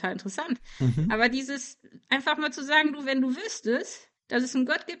 Das ist total interessant. Aber dieses einfach mal zu sagen, wenn du wüsstest, dass es einen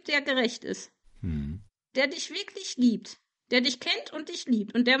Gott gibt, der gerecht ist, der dich wirklich liebt, der dich kennt und dich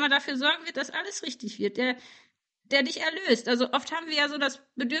liebt und der mal dafür sorgen wird, dass alles richtig wird, der dich erlöst. Also oft haben wir ja so das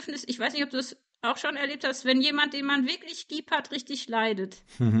Bedürfnis, ich weiß nicht, ob du es auch schon erlebt hast, wenn jemand, den man wirklich lieb hat, richtig leidet.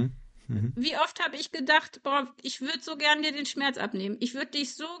 Wie oft habe ich gedacht, boah, ich würde so gern dir den Schmerz abnehmen. Ich würde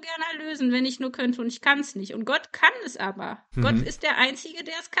dich so gern erlösen, wenn ich nur könnte und ich kann es nicht. Und Gott kann es aber. Gott ist der Einzige,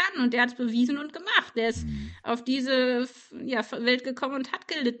 der es kann und der hat es bewiesen und gemacht. Der ist auf diese Welt gekommen und hat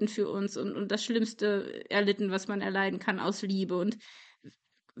gelitten für uns und das Schlimmste erlitten, was man erleiden kann aus Liebe. Und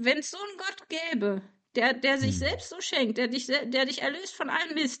wenn es so einen Gott gäbe, der sich selbst so schenkt, der dich erlöst von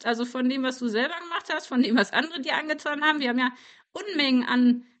allem Mist, also von dem, was du selber gemacht hast, von dem, was andere dir angetan haben. Wir haben ja Unmengen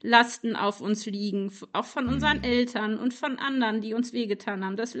an Lasten auf uns liegen, auch von unseren Eltern und von anderen, die uns wehgetan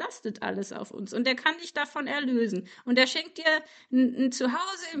haben. Das lastet alles auf uns und der kann dich davon erlösen. Und der schenkt dir ein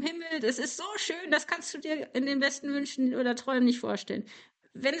Zuhause im Himmel, das ist so schön, das kannst du dir in den besten Wünschen oder Träumen nicht vorstellen.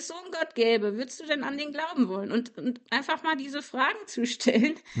 Wenn es so einen Gott gäbe, würdest du denn an den glauben wollen? Und einfach mal diese Fragen zu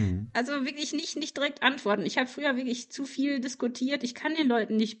stellen, also wirklich nicht direkt antworten. Ich habe früher wirklich zu viel diskutiert. Ich kann den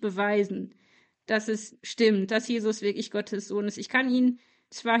Leuten nicht beweisen, dass es stimmt, dass Jesus wirklich Gottes Sohn ist. Ich kann ihnen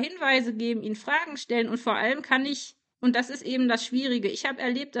zwar Hinweise geben, ihnen Fragen stellen und vor allem kann ich, und das ist eben das Schwierige, ich habe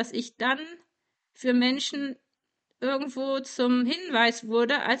erlebt, dass ich dann für Menschen irgendwo zum Hinweis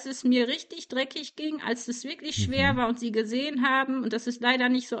wurde, als es mir richtig dreckig ging, als es wirklich schwer war und sie gesehen haben, und das ist leider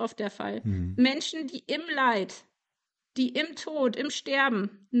nicht so oft der Fall. Menschen, die im Leid, die im Tod, im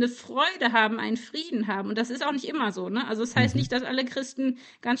Sterben eine Freude haben, einen Frieden haben. Und das ist auch nicht immer so, ne? Also es heißt nicht, dass alle Christen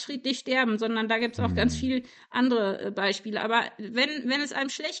ganz friedlich sterben, sondern da gibt es auch ganz viele andere Beispiele. Aber wenn es einem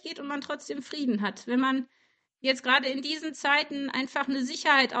schlecht geht und man trotzdem Frieden hat, wenn man jetzt gerade in diesen Zeiten einfach eine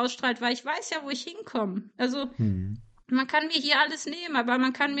Sicherheit ausstrahlt, weil ich weiß ja, wo ich hinkomme. Also man kann mir hier alles nehmen, aber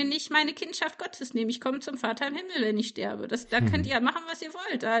man kann mir nicht meine Kindschaft Gottes nehmen. Ich komme zum Vater im Himmel, wenn ich sterbe. Da könnt ihr machen, was ihr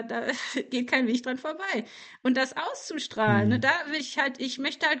wollt. Da geht kein Weg dran vorbei. Und das auszustrahlen, ne, da will ich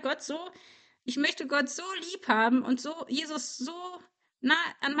möchte Gott so lieb haben und so Jesus so nah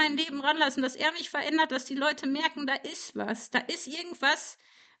an mein Leben ranlassen, dass er mich verändert, dass die Leute merken, da ist was. Da ist irgendwas,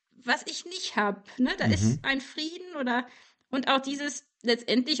 was ich nicht habe. Ne? Da ist ein Frieden und auch dieses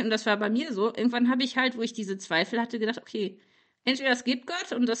letztendlich, und das war bei mir so, irgendwann habe ich halt, wo ich diese Zweifel hatte, gedacht, okay, entweder es gibt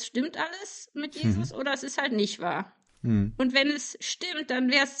Gott und das stimmt alles mit Jesus oder es ist halt nicht wahr. Und wenn es stimmt, dann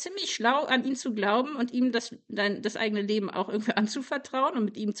wäre es ziemlich schlau, an ihn zu glauben und ihm das eigene Leben auch irgendwie anzuvertrauen und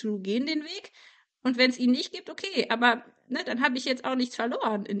mit ihm zu gehen, den Weg. Und wenn es ihn nicht gibt, okay, aber ne, dann habe ich jetzt auch nichts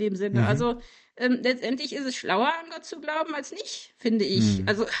verloren in dem Sinne. Also letztendlich ist es schlauer, an Gott zu glauben, als nicht, finde ich.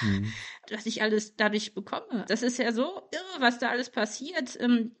 Also, dass ich alles dadurch bekomme. Das ist ja so irre, was da alles passiert.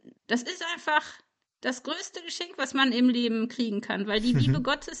 Das ist einfach das größte Geschenk, was man im Leben kriegen kann, weil die Liebe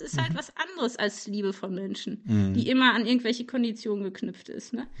Gottes ist halt was anderes als Liebe von Menschen, die immer an irgendwelche Konditionen geknüpft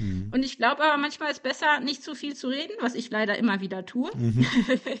ist. Ne? Und ich glaube aber, manchmal ist besser, nicht zu viel zu reden, was ich leider immer wieder tue.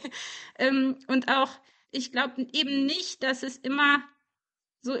 Und auch, ich glaube eben nicht, dass es immer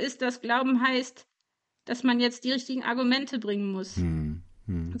so ist, dass Glauben heißt, dass man jetzt die richtigen Argumente bringen muss,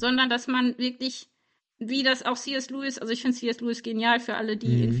 sondern dass man wirklich, wie das auch C.S. Lewis, also ich finde C.S. Lewis genial für alle,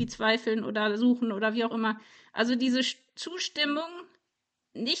 die irgendwie zweifeln oder suchen oder wie auch immer. Also diese Zustimmung,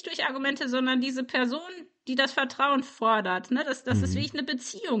 nicht durch Argumente, sondern diese Person, die das Vertrauen fordert, ne? Dass es wirklich eine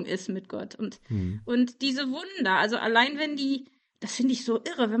Beziehung ist mit Gott. Und diese Wunder, also allein wenn das finde ich so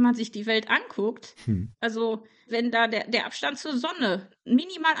irre, wenn man sich die Welt anguckt, also wenn da der Abstand zur Sonne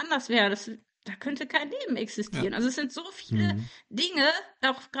minimal anders wäre, da könnte kein Leben existieren. Ja. Also es sind so viele Dinge,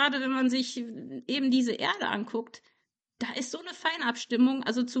 auch gerade wenn man sich eben diese Erde anguckt, da ist so eine Feinabstimmung.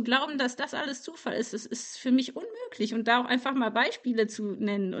 Also zu glauben, dass das alles Zufall ist, das ist für mich unmöglich. Und da auch einfach mal Beispiele zu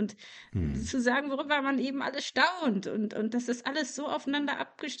nennen und zu sagen, worüber man eben alles staunt und dass das alles so aufeinander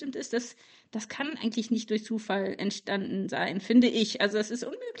abgestimmt ist, das kann eigentlich nicht durch Zufall entstanden sein, finde ich. Also es ist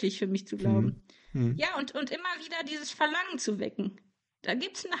unmöglich für mich zu glauben. Ja, und immer wieder dieses Verlangen zu wecken. Da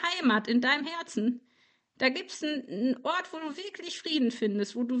gibt's eine Heimat in deinem Herzen. Da gibt's einen Ort, wo du wirklich Frieden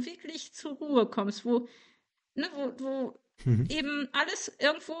findest, wo du wirklich zur Ruhe kommst, wo eben alles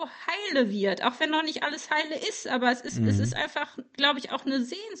irgendwo heile wird, auch wenn noch nicht alles heile ist, aber es ist einfach, glaube ich, auch eine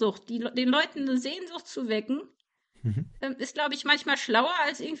Sehnsucht, den Leuten eine Sehnsucht zu wecken, ist, glaube ich, manchmal schlauer,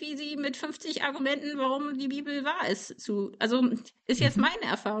 als irgendwie sie mit 50 Argumenten, warum die Bibel wahr ist, also ist jetzt meine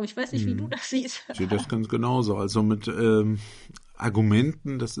Erfahrung, ich weiß nicht, wie du das siehst. Ich sehe das ganz genauso, also mit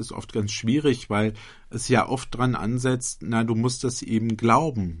Argumenten, das ist oft ganz schwierig, weil es ja oft dran ansetzt, du musst das eben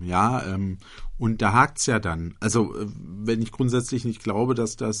glauben, ja, und da hakt's ja dann. Also wenn ich grundsätzlich nicht glaube,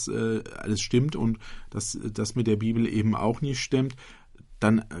 dass das alles stimmt und dass das mit der Bibel eben auch nicht stimmt,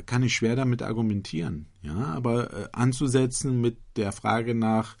 dann kann ich schwer damit argumentieren, ja, aber anzusetzen mit der Frage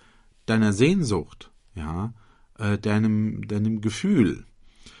nach deiner Sehnsucht, ja, deinem Gefühl,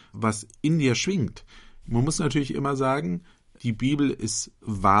 was in dir schwingt. Man muss natürlich immer sagen, die Bibel ist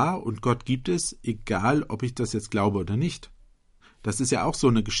wahr und Gott gibt es, egal ob ich das jetzt glaube oder nicht. Das ist ja auch so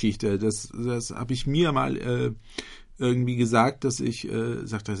eine Geschichte. Das habe ich mir mal irgendwie gesagt, dass ich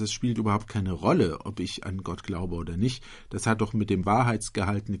sagte, es spielt überhaupt keine Rolle, ob ich an Gott glaube oder nicht. Das hat doch mit dem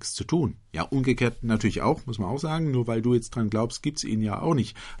Wahrheitsgehalt nichts zu tun. Ja, umgekehrt natürlich auch, muss man auch sagen. Nur weil du jetzt dran glaubst, gibt's ihn ja auch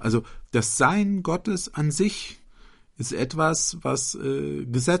nicht. Also das Sein Gottes an sich ist etwas, was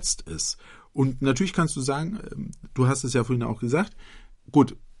gesetzt ist. Und natürlich kannst du sagen, du hast es ja vorhin auch gesagt,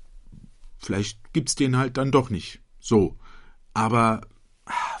 gut, vielleicht gibt's den halt dann doch nicht. So. Aber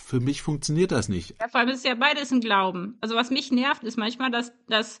für mich funktioniert das nicht. Ja, vor allem ist ja beides ein Glauben. Also was mich nervt, ist manchmal,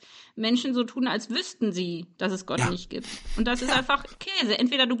 dass Menschen so tun, als wüssten sie, dass es Gott nicht gibt. Und das ist einfach Käse.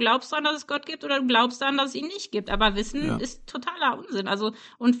 Entweder du glaubst daran, dass es Gott gibt, oder du glaubst daran, dass es ihn nicht gibt. Aber Wissen ist totaler Unsinn. Also,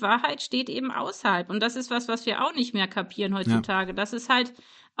 und Wahrheit steht eben außerhalb. Und das ist was wir auch nicht mehr kapieren heutzutage. Dass es halt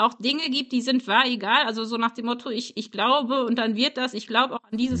auch Dinge gibt, die sind wahr, egal. Also so nach dem Motto, ich glaube und dann wird das, ich glaube auch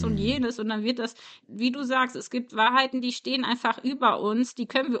an dieses und jenes und dann wird das, wie du sagst, es gibt Wahrheiten, die stehen einfach über uns, die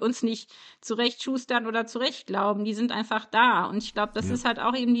können wir uns nicht zurechtschustern oder zurechtglauben, die sind einfach da. Und ich glaube, das ist halt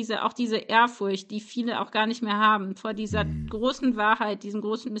auch eben diese Ehrfurcht, die viele auch gar nicht mehr haben, vor dieser großen Wahrheit, diesem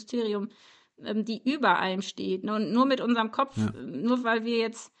großen Mysterium, die über allem steht. Und nur mit unserem Kopf, nur weil wir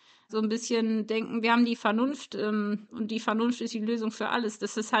jetzt so ein bisschen denken, wir haben die Vernunft und die Vernunft ist die Lösung für alles.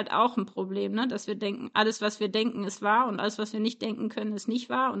 Das ist halt auch ein Problem, ne? Dass wir denken, alles, was wir denken, ist wahr und alles, was wir nicht denken können, ist nicht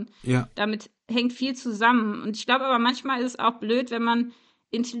wahr. Und damit hängt viel zusammen. Und ich glaube aber, manchmal ist es auch blöd, wenn man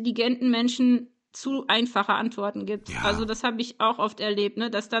intelligenten Menschen zu einfache Antworten gibt. Ja. Also das habe ich auch oft erlebt, ne,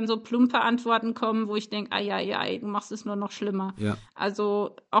 dass dann so plumpe Antworten kommen, wo ich denke, ai, du machst es nur noch schlimmer. Ja.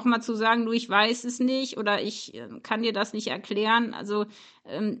 Also auch mal zu sagen, du, ich weiß es nicht oder ich kann dir das nicht erklären. Also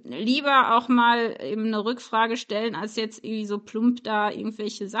lieber auch mal eben eine Rückfrage stellen, als jetzt irgendwie so plump da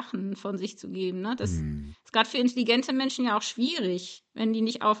irgendwelche Sachen von sich zu geben. Ne? Das ist gerade für intelligente Menschen ja auch schwierig, wenn die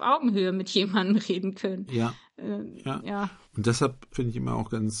nicht auf Augenhöhe mit jemandem reden können. Ja. Ja. Und deshalb finde ich immer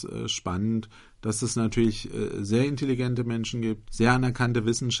auch ganz spannend, dass es natürlich sehr intelligente Menschen gibt, sehr anerkannte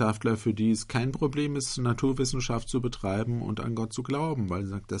Wissenschaftler, für die es kein Problem ist, Naturwissenschaft zu betreiben und an Gott zu glauben, weil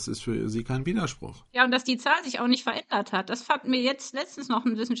sie sagt, das ist für sie kein Widerspruch. Ja, und dass die Zahl sich auch nicht verändert hat. Das hat mir jetzt letztens noch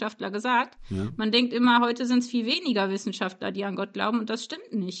ein Wissenschaftler gesagt. Ja. Man denkt immer, heute sind es viel weniger Wissenschaftler, die an Gott glauben, und das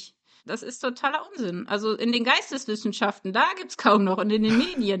stimmt nicht. Das ist totaler Unsinn. Also in den Geisteswissenschaften, da gibt's kaum noch, und in den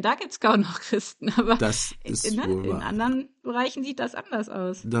Medien, da gibt's kaum noch Christen. Aber Das ist wohl in wahr. anderen Bereichen sieht das anders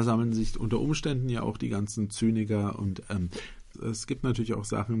aus. Da sammeln sich unter Umständen ja auch die ganzen Zyniker und es gibt natürlich auch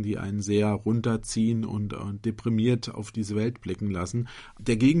Sachen, die einen sehr runterziehen und deprimiert auf diese Welt blicken lassen.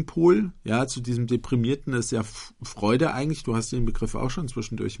 Der Gegenpol, ja, zu diesem Deprimierten ist ja Freude eigentlich. Du hast den Begriff auch schon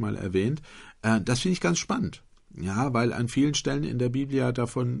zwischendurch mal erwähnt. Das finde ich ganz spannend. Ja, weil an vielen Stellen in der Bibel ja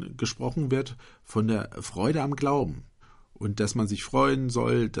davon gesprochen wird, von der Freude am Glauben. Und dass man sich freuen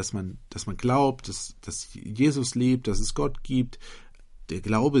soll, dass man glaubt, dass Jesus lebt, dass es Gott gibt. Der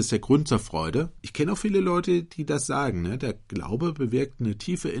Glaube ist der Grund zur Freude. Ich kenne auch viele Leute, die das sagen. Ne? Der Glaube bewirkt eine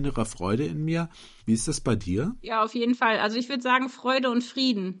tiefe innere Freude in mir. Wie ist das bei dir? Ja, auf jeden Fall. Also ich würde sagen Freude und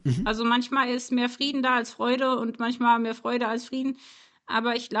Frieden. Also manchmal ist mehr Frieden da als Freude und manchmal mehr Freude als Frieden.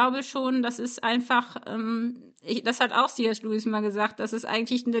 Aber ich glaube schon, das ist einfach, das hat auch C.S. Lewis mal gesagt, dass es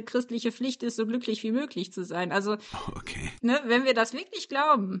eigentlich eine christliche Pflicht ist, so glücklich wie möglich zu sein. Also, Okay. ne, wenn wir das wirklich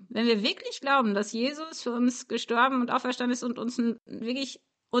glauben, dass Jesus für uns gestorben und auferstanden ist und uns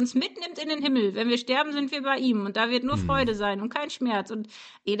mitnimmt in den Himmel. Wenn wir sterben, sind wir bei ihm und da wird nur Freude sein und kein Schmerz. Und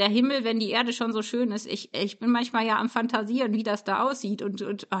der Himmel, wenn die Erde schon so schön ist, ich bin manchmal ja am Fantasieren, wie das da aussieht und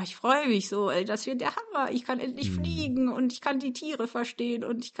ich freue mich so, das wird der Hammer. Ich kann endlich fliegen und ich kann die Tiere verstehen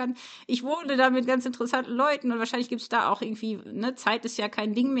und ich wohne da mit ganz interessanten Leuten und wahrscheinlich gibt es da auch irgendwie, ne, Zeit ist ja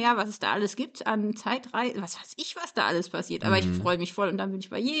kein Ding mehr, was es da alles gibt an Zeitreisen, was weiß ich, was da alles passiert. Aber ich freue mich voll und dann bin ich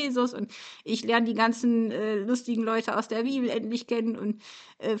bei Jesus und ich lerne die ganzen lustigen Leute aus der Bibel endlich kennen und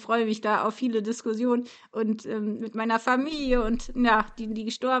freue mich da auf viele Diskussionen und mit meiner Familie und ja, die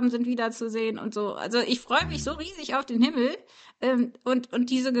gestorben sind, wiederzusehen und so. Also ich freue mich so riesig auf den Himmel und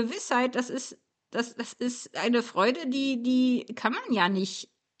diese Gewissheit, das ist eine Freude, die kann man ja nicht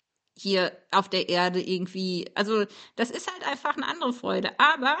hier auf der Erde irgendwie, also das ist halt einfach eine andere Freude.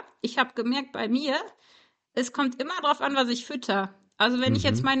 Aber ich habe gemerkt bei mir, es kommt immer drauf an, was ich fütter. Also wenn ich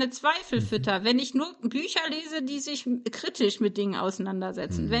jetzt meine Zweifel fütter, wenn ich nur Bücher lese, die sich kritisch mit Dingen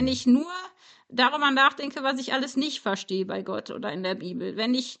auseinandersetzen, wenn ich nur darüber nachdenke, was ich alles nicht verstehe bei Gott oder in der Bibel,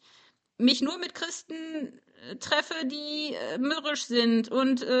 wenn ich mich nur mit Christen treffe, die mürrisch sind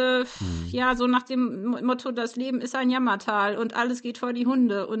und ja, so nach dem Motto, das Leben ist ein Jammertal und alles geht vor die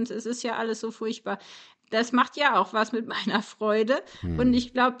Hunde und es ist ja alles so furchtbar. Das macht ja auch was mit meiner Freude. Und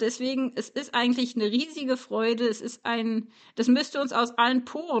ich glaube deswegen, es ist eigentlich eine riesige Freude. Das müsste uns aus allen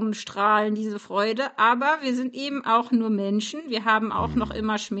Poren strahlen, diese Freude. Aber wir sind eben auch nur Menschen. Wir haben auch noch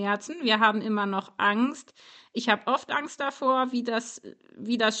immer Schmerzen. Wir haben immer noch Angst. Ich habe oft Angst davor, wie das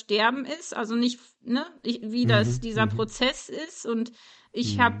Sterben ist. Also nicht, ne, wie dieser Prozess ist. Und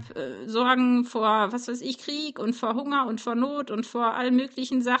ich habe Sorgen vor, was weiß ich, Krieg und vor Hunger und vor Not und vor allen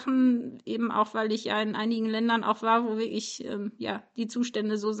möglichen Sachen, eben auch, weil ich ja in einigen Ländern auch war, wo wirklich ja, die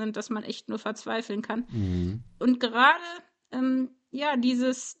Zustände so sind, dass man echt nur verzweifeln kann. Und gerade ja,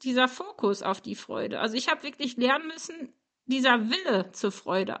 dieser Fokus auf die Freude. Also ich habe wirklich lernen müssen, dieser Wille zur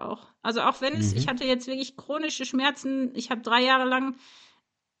Freude auch. Also auch wenn ich hatte jetzt wirklich chronische Schmerzen, ich habe 3 Jahre lang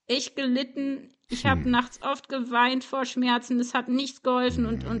echt gelitten. Ich habe nachts oft geweint vor Schmerzen. Es hat nichts geholfen.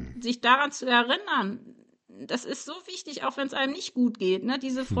 Und sich daran zu erinnern, das ist so wichtig, auch wenn es einem nicht gut geht, ne?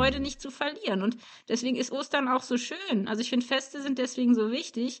 Diese Freude nicht zu verlieren. Und deswegen ist Ostern auch so schön. Also ich finde, Feste sind deswegen so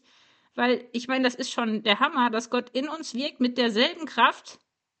wichtig, weil ich meine, das ist schon der Hammer, dass Gott in uns wirkt mit derselben Kraft,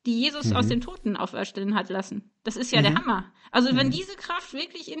 die Jesus aus den Toten auferstehen hat lassen. Das ist ja der Hammer. Also wenn diese Kraft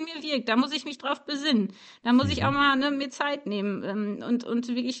wirklich in mir wirkt, da muss ich mich drauf besinnen. Da muss ich auch mal mir Zeit nehmen und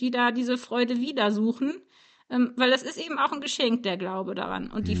wirklich wieder diese Freude wieder suchen. Weil das ist eben auch ein Geschenk, der Glaube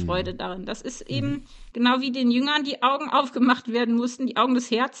daran und die Freude daran. Das ist eben genau wie den Jüngern die Augen aufgemacht werden mussten, die Augen des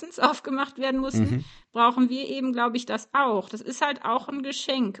Herzens aufgemacht werden mussten, brauchen wir eben, glaube ich, das auch. Das ist halt auch ein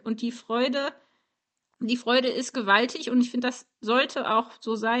Geschenk. Und die Freude ist gewaltig und ich finde, das sollte auch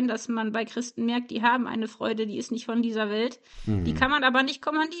so sein, dass man bei Christen merkt, die haben eine Freude, die ist nicht von dieser Welt. Die kann man aber nicht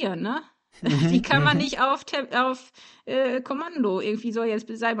kommandieren, ne? Die kann man nicht auf Kommando irgendwie so, jetzt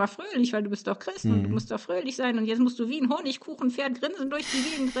sei mal fröhlich, weil du bist doch Christ und du musst doch fröhlich sein und jetzt musst du wie ein Honigkuchenpferd grinsen durch die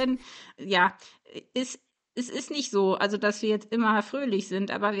Gegend rennen. Ja, es ist nicht so, also dass wir jetzt immer fröhlich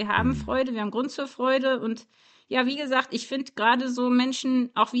sind, aber wir haben Freude, wir haben Grund zur Freude und ja, wie gesagt, ich finde gerade so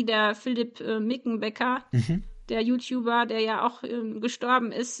Menschen, auch wie der Philipp Mickenbecker, der YouTuber, der ja auch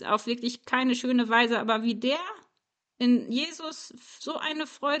gestorben ist, auf wirklich keine schöne Weise, aber wie der in Jesus so eine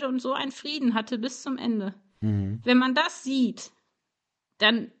Freude und so einen Frieden hatte bis zum Ende. Wenn man das sieht,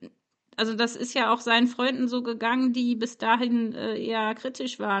 dann, also das ist ja auch seinen Freunden so gegangen, die bis dahin eher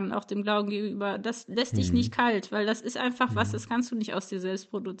kritisch waren, auch dem Glauben gegenüber. Das lässt dich nicht kalt, weil das ist einfach was, das kannst du nicht aus dir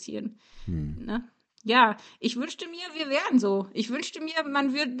selbst produzieren. Ne? Ja, ich wünschte mir, wir wären so. Ich wünschte mir,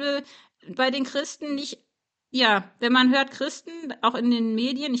 man würde bei den Christen nicht. Ja, wenn man hört Christen, auch in den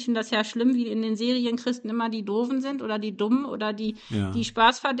Medien, ich finde das ja schlimm, wie in den Serien Christen immer die Doofen sind oder die Dummen oder die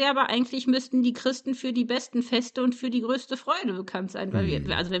Spaßverderber. Eigentlich müssten die Christen für die besten Feste und für die größte Freude bekannt sein.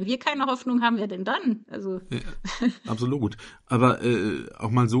 Weil also wenn wir keine Hoffnung haben, wer denn dann? Also. Ja, absolut. Aber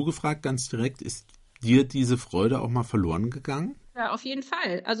auch mal so gefragt, ganz direkt, ist dir diese Freude auch mal verloren gegangen? Ja, auf jeden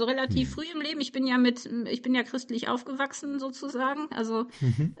Fall. Also relativ früh im Leben. Ich bin ja christlich aufgewachsen sozusagen. Also,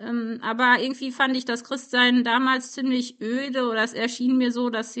 aber irgendwie fand ich das Christsein damals ziemlich öde oder es erschien mir so,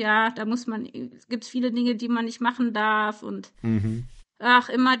 dass es gibt viele Dinge, die man nicht machen darf und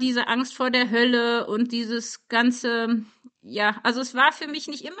immer diese Angst vor der Hölle und dieses ganze, also es war für mich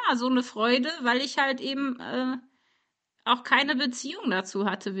nicht immer so eine Freude, weil ich halt eben auch keine Beziehung dazu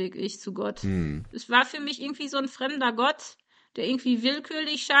hatte, wirklich zu Gott. Es war für mich irgendwie so ein fremder Gott, der irgendwie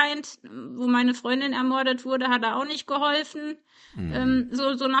willkürlich scheint. Wo meine Freundin ermordet wurde, hat er auch nicht geholfen.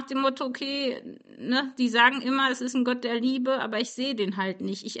 So nach dem Motto, okay, ne, die sagen immer, es ist ein Gott der Liebe, aber ich sehe den halt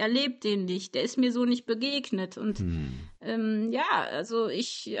nicht. Ich erlebe den nicht. Der ist mir so nicht begegnet. Und also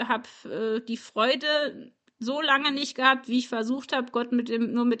ich habe die Freude so lange nicht gehabt, wie ich versucht habe, Gott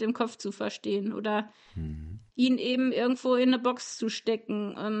nur mit dem Kopf zu verstehen oder ihn eben irgendwo in eine Box zu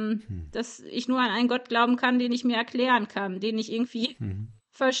stecken, dass ich nur an einen Gott glauben kann, den ich mir erklären kann, den ich irgendwie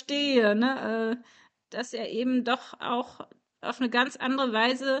verstehe, ne? Dass er eben doch auch auf eine ganz andere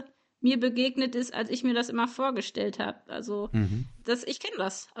Weise mir begegnet ist, als ich mir das immer vorgestellt habe. Also ich kenne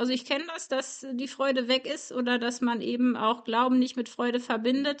das. Also ich kenne das, dass die Freude weg ist oder dass man eben auch Glauben nicht mit Freude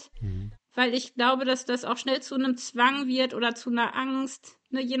verbindet, weil ich glaube, dass das auch schnell zu einem Zwang wird oder zu einer Angst,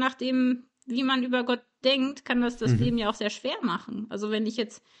 ne? Je nachdem, wie man über Gott denkt, kann das Leben ja auch sehr schwer machen. Also wenn ich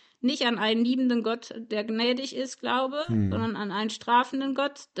jetzt nicht an einen liebenden Gott, der gnädig ist, glaube, sondern an einen strafenden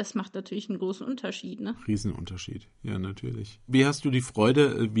Gott, das macht natürlich einen großen Unterschied, ne? Riesenunterschied, ja, natürlich. Wie hast du die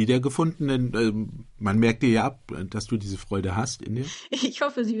Freude wiedergefunden? Denn man merkt dir ja ab, dass du diese Freude hast in dir. Ich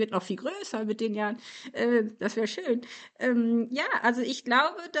hoffe, sie wird noch viel größer mit den Jahren. Das wäre schön. Also ich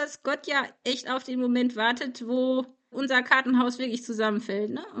glaube, dass Gott ja echt auf den Moment wartet, wo unser Kartenhaus wirklich zusammenfällt,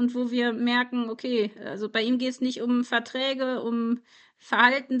 ne? Und wo wir merken, okay, also bei ihm geht es nicht um Verträge, um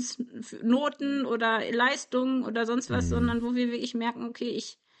Verhaltensnoten oder Leistungen oder sonst was, sondern wo wir wirklich merken, okay,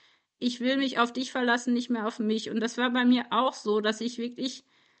 ich will mich auf dich verlassen, nicht mehr auf mich. Und das war bei mir auch so, dass ich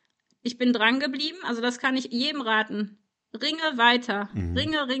bin dran geblieben, also das kann ich jedem raten. Ringe weiter,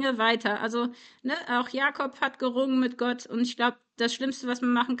 ringe weiter. Also, ne, auch Jakob hat gerungen mit Gott und ich glaube, das Schlimmste, was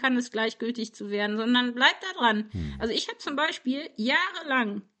man machen kann, ist gleichgültig zu werden, sondern bleib da dran. Also ich habe zum Beispiel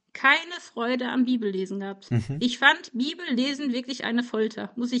jahrelang keine Freude am Bibellesen gehabt. Ich fand Bibellesen wirklich eine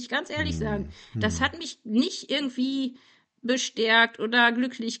Folter, muss ich ganz ehrlich sagen. Das hat mich nicht irgendwie bestärkt oder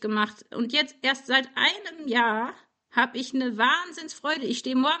glücklich gemacht. Und jetzt erst seit einem Jahr habe ich eine Wahnsinnsfreude. Ich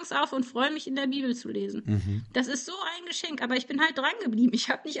stehe morgens auf und freue mich, in der Bibel zu lesen. Das ist so ein Geschenk, aber ich bin halt dran geblieben. Ich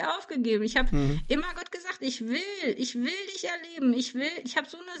habe nicht aufgegeben. Ich habe immer Gott gesagt, ich will dich erleben. Ich habe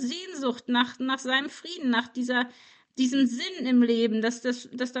so eine Sehnsucht nach seinem Frieden, nach diesem Sinn im Leben, dass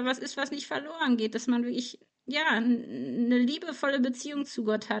da was ist, was nicht verloren geht, dass man wirklich, eine liebevolle Beziehung zu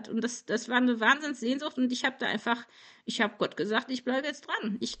Gott hat. Und das war eine Wahnsinnssehnsucht und ich habe Gott gesagt, ich bleibe jetzt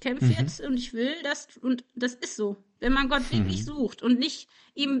dran. Ich kämpfe jetzt und ich will das und das ist so. Wenn man Gott wirklich sucht und nicht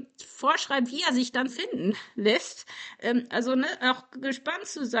ihm vorschreibt, wie er sich dann finden lässt, auch gespannt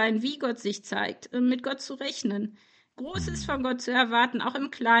zu sein, wie Gott sich zeigt, mit Gott zu rechnen, Großes von Gott zu erwarten, auch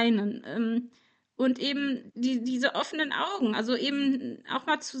im Kleinen, und eben diese offenen Augen, also eben auch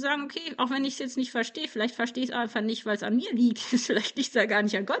mal zu sagen, okay, auch wenn ich es jetzt nicht verstehe, vielleicht verstehe ich es einfach nicht, weil es an mir liegt, vielleicht liegt es ja gar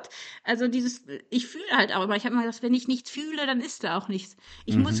nicht an Gott. Also ich fühle halt auch immer, ich habe mal gesagt, wenn ich nichts fühle, dann ist da auch nichts.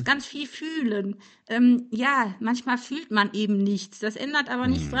 Ich muss ganz viel fühlen. Manchmal fühlt man eben nichts. Das ändert aber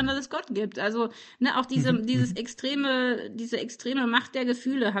nichts daran, dass es Gott gibt. Also, ne, auch diese extreme Macht der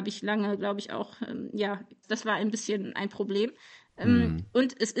Gefühle habe ich lange, glaube ich, auch, das war ein bisschen ein Problem.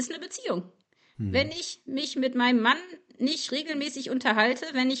 Und es ist eine Beziehung. Wenn ich mich mit meinem Mann nicht regelmäßig unterhalte,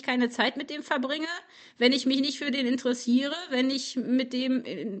 wenn ich keine Zeit mit dem verbringe, wenn ich mich nicht für den interessiere, wenn ich mit dem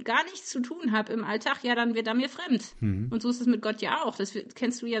gar nichts zu tun habe im Alltag, ja, dann wird er mir fremd. Und so ist es mit Gott ja auch. Das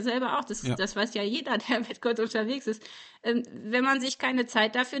kennst du ja selber auch. Das weiß ja jeder, der mit Gott unterwegs ist. Wenn man sich keine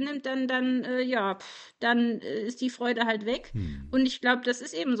Zeit dafür nimmt, dann ist die Freude halt weg. Und ich glaube, das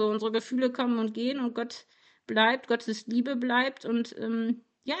ist eben so. Unsere Gefühle kommen und gehen und Gott bleibt, Gottes Liebe bleibt und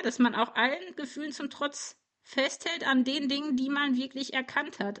dass man auch allen Gefühlen zum Trotz festhält an den Dingen, die man wirklich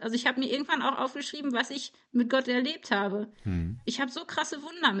erkannt hat. Also ich habe mir irgendwann auch aufgeschrieben, was ich mit Gott erlebt habe. Ich habe so krasse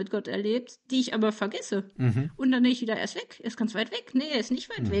Wunder mit Gott erlebt, die ich aber vergesse. Und dann bin ich wieder, er ist weg, er ist ganz weit weg. Nee, er ist nicht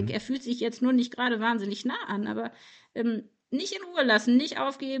weit weg. Er fühlt sich jetzt nur nicht gerade wahnsinnig nah an, aber nicht in Ruhe lassen, nicht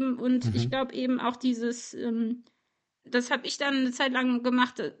aufgeben. Und ich glaube eben auch dieses... das habe ich dann eine Zeit lang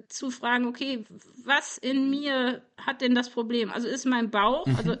gemacht, zu fragen, okay, was in mir hat denn das Problem? Also ist mein Bauch,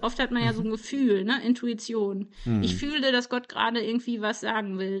 also oft hat man ja so ein Gefühl, ne, Intuition. Ich fühle, dass Gott gerade irgendwie was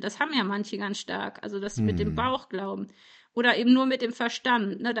sagen will. Das haben ja manche ganz stark, also das mit dem Bauch glauben. Oder eben nur mit dem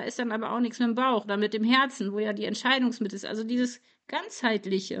Verstand, ne, da ist dann aber auch nichts mit dem Bauch, oder mit dem Herzen, wo ja die Entscheidungsmittel ist. Also dieses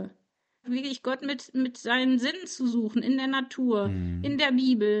ganzheitliche, wirklich Gott mit seinen Sinnen zu suchen, in der Natur, in der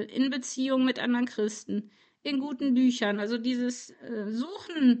Bibel, in Beziehung mit anderen Christen, in guten Büchern, also dieses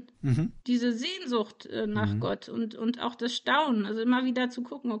Suchen, diese Sehnsucht nach Gott und auch das Staunen, also immer wieder zu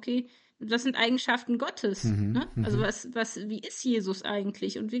gucken, okay, das sind Eigenschaften Gottes, ne? Also wie ist Jesus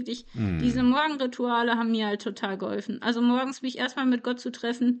eigentlich? Und wirklich, diese Morgenrituale haben mir halt total geholfen. Also morgens mich erstmal mit Gott zu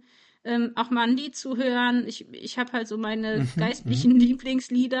treffen, auch mal ein Lied zu hören. Ich habe halt so meine geistlichen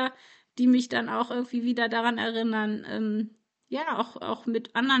Lieblingslieder, die mich dann auch irgendwie wieder daran erinnern, auch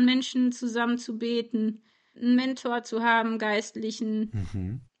mit anderen Menschen zusammen zu beten, einen Mentor zu haben,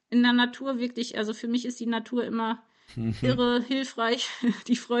 geistlichen, in der Natur wirklich, also für mich ist die Natur immer irre hilfreich,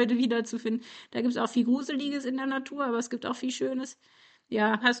 die Freude wiederzufinden. Da gibt es auch viel Gruseliges in der Natur, aber es gibt auch viel Schönes.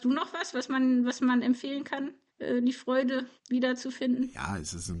 Ja, hast du noch was man empfehlen kann, die Freude wiederzufinden? Ja,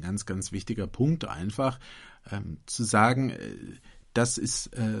 es ist ein ganz, ganz wichtiger Punkt, einfach zu sagen, das ist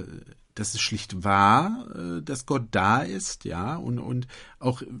schlicht wahr, dass Gott da ist, ja, und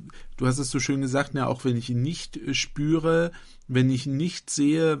auch, du hast es so schön gesagt, ja, auch wenn ich ihn nicht spüre, wenn ich ihn nicht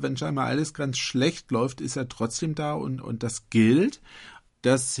sehe, wenn scheinbar alles ganz schlecht läuft, ist er trotzdem da und das gilt.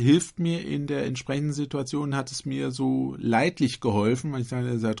 Das hilft mir in der entsprechenden Situation, hat es mir so leidlich geholfen, weil ich sage,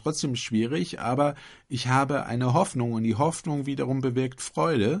 das ist ja trotzdem schwierig, aber ich habe eine Hoffnung und die Hoffnung wiederum bewirkt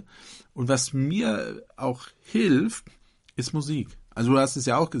Freude. Und was mir auch hilft, ist Musik. Also du hast es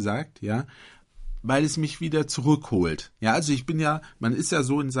ja auch gesagt, ja, weil es mich wieder zurückholt. Ja, also man ist ja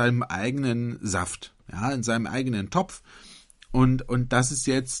so in seinem eigenen Saft, ja, in seinem eigenen Topf. Und das ist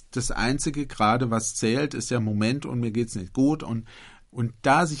jetzt das Einzige gerade, was zählt, ist der Moment und mir geht's nicht gut. Und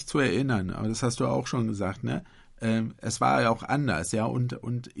da sich zu erinnern, aber das hast du auch schon gesagt, ne, es war ja auch anders, ja, und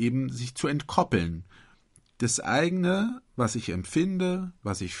eben sich zu entkoppeln. Das eigene, was ich empfinde,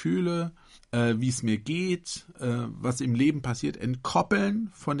 was ich fühle, wie es mir geht, was im Leben passiert, entkoppeln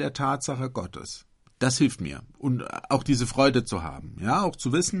von der Tatsache Gottes. Das hilft mir. Und auch diese Freude zu haben. Ja, auch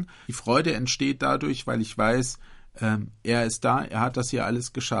zu wissen, die Freude entsteht dadurch, weil ich weiß, er ist da, er hat das hier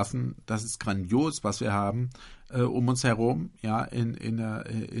alles geschaffen. Das ist grandios, was wir haben um uns herum, ja, in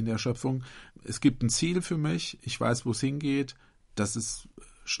der Schöpfung. Es gibt ein Ziel für mich, ich weiß, wo es hingeht. Das ist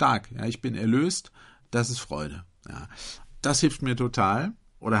stark. Ja, ich bin erlöst. Das ist Freude. Ja. Das hilft mir total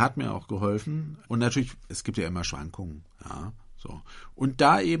oder hat mir auch geholfen. Und natürlich, es gibt ja immer Schwankungen. Ja, so. Und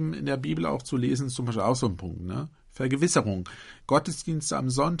da eben in der Bibel auch zu lesen, ist zum Beispiel auch so ein Punkt. Ne? Vergewisserung. Gottesdienste am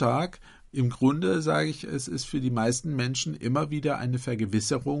Sonntag, im Grunde sage ich, es ist für die meisten Menschen immer wieder eine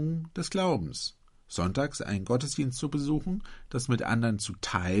Vergewisserung des Glaubens. Sonntags einen Gottesdienst zu besuchen, das mit anderen zu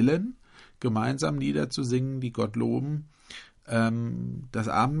teilen, gemeinsam Lieder zu singen, die Gott loben, das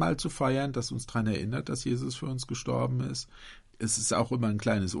Abendmahl zu feiern, das uns daran erinnert, dass Jesus für uns gestorben ist. Es ist auch immer ein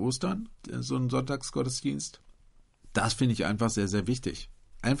kleines Ostern, so ein Sonntagsgottesdienst. Das finde ich einfach sehr, sehr wichtig.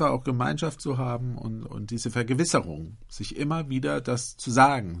 Einfach auch Gemeinschaft zu haben und diese Vergewisserung, sich immer wieder das zu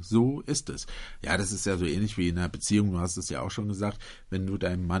sagen, so ist es. Ja, das ist ja so ähnlich wie in einer Beziehung, du hast es ja auch schon gesagt, wenn du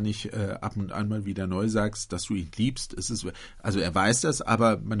deinem Mann nicht ab und an mal wieder neu sagst, dass du ihn liebst, also er weiß das,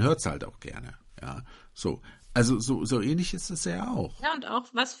 aber man hört es halt auch gerne. Ja, so. Also so ähnlich ist es ja auch. Ja, und auch,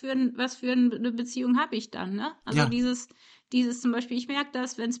 was für eine Beziehung habe ich dann, ne? Also ja. Dieses zum Beispiel, ich merke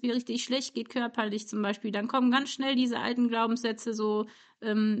das, wenn es mir richtig schlecht geht, körperlich zum Beispiel, dann kommen ganz schnell diese alten Glaubenssätze so,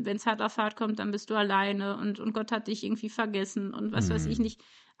 wenn es hart auf hart kommt, dann bist du alleine und Gott hat dich irgendwie vergessen und was weiß ich nicht.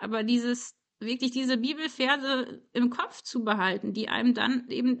 Aber dieses wirklich diese Bibelverse im Kopf zu behalten, die einem dann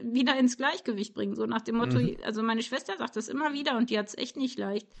eben wieder ins Gleichgewicht bringen. So nach dem Motto, also meine Schwester sagt das immer wieder und die hat es echt nicht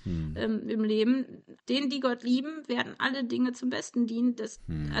leicht im Leben. Denen, die Gott lieben, werden alle Dinge zum Besten dienen.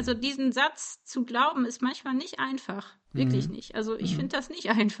 Also diesen Satz zu glauben, ist manchmal nicht einfach. Wirklich nicht. Also ich finde das nicht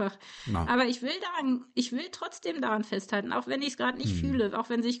einfach. Ja. Aber ich will trotzdem daran festhalten, auch wenn ich es gerade nicht fühle, auch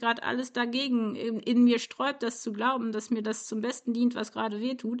wenn sich gerade alles dagegen in mir sträubt, das zu glauben, dass mir das zum Besten dient, was gerade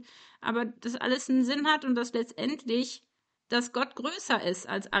wehtut. Aber das alles einen Sinn hat und dass letztendlich, dass Gott größer ist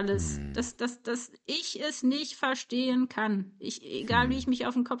als alles. Dass ich es nicht verstehen kann. Egal wie ich mich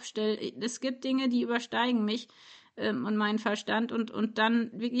auf den Kopf stelle. Es gibt Dinge, die übersteigen mich und meinen Verstand und dann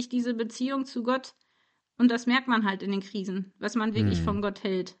wirklich diese Beziehung zu Gott. Und das merkt man halt in den Krisen, was man wirklich von Gott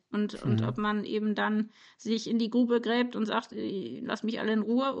hält. Und ob man eben dann sich in die Grube gräbt und sagt, lass mich alle in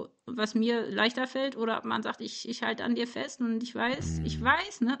Ruhe, was mir leichter fällt, oder ob man sagt, ich halte an dir fest und ich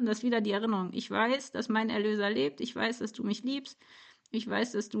weiß, ne, und das ist wieder die Erinnerung, ich weiß, dass mein Erlöser lebt, ich weiß, dass du mich liebst, ich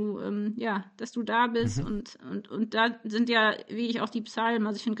weiß, dass du, dass du da bist und da sind ja wirklich auch die Psalmen,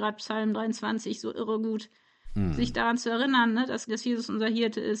 also ich finde gerade Psalm 23 so irre gut, sich daran zu erinnern, ne, dass Jesus unser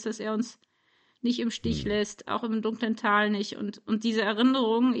Hirte ist, dass er uns nicht im Stich lässt, auch im dunklen Tal nicht. Und diese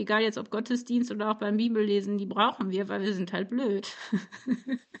Erinnerungen, egal jetzt ob Gottesdienst oder auch beim Bibellesen, die brauchen wir, weil wir sind halt blöd.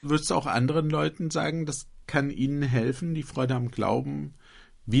 Würdest du auch anderen Leuten sagen, das kann ihnen helfen, die Freude am Glauben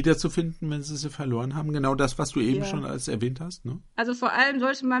wiederzufinden, wenn sie verloren haben? Genau das, was du eben schon alles erwähnt hast, ne? Also vor allem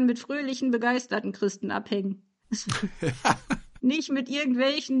sollte man mit fröhlichen, begeisterten Christen abhängen. Nicht mit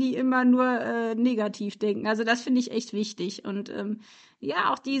irgendwelchen, die immer nur negativ denken. Also das finde ich echt wichtig. Und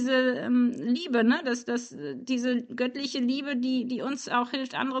auch diese Liebe, ne, diese göttliche Liebe, die uns auch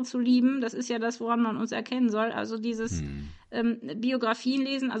hilft, andere zu lieben, das ist ja das, woran man uns erkennen soll. Also dieses Biografien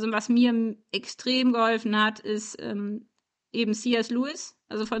lesen, also was mir extrem geholfen hat, ist eben C.S. Lewis.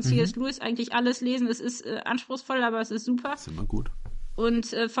 Also von C.S. Lewis eigentlich alles lesen. Es ist anspruchsvoll, aber es ist super. Das ist immer gut.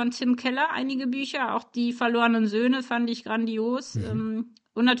 Und von Tim Keller einige Bücher, auch die verlorenen Söhne fand ich grandios.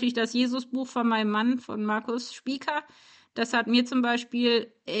 Und natürlich das Jesusbuch von meinem Mann, von Markus Spieker. Das hat mir zum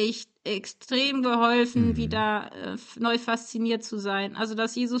Beispiel echt extrem geholfen, wieder neu fasziniert zu sein. Also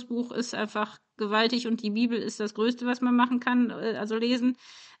das Jesusbuch ist einfach gewaltig und die Bibel ist das Größte, was man machen kann, also lesen.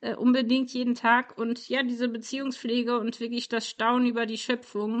 Unbedingt jeden Tag. Und ja, diese Beziehungspflege und wirklich das Staunen über die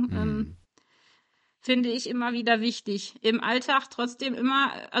Schöpfung, finde ich immer wieder wichtig. Im Alltag trotzdem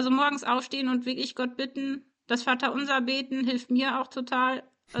immer, also morgens aufstehen und wirklich Gott bitten, das Vaterunser beten hilft mir auch total.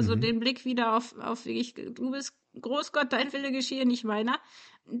 Also den Blick wieder auf wirklich, du bist groß, Gott, dein Wille geschehe, nicht meiner.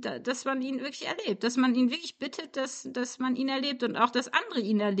 Dass man ihn wirklich erlebt, dass man ihn wirklich bittet, dass man ihn erlebt und auch, dass andere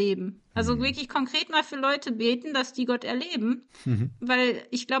ihn erleben. Also wirklich konkret mal für Leute beten, dass die Gott erleben. Weil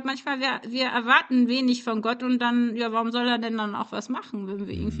ich glaube, manchmal wir erwarten wenig von Gott und dann, ja, warum soll er denn dann auch was machen, wenn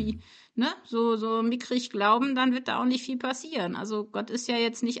wir irgendwie, ne, so mickrig glauben, dann wird da auch nicht viel passieren. Also Gott ist ja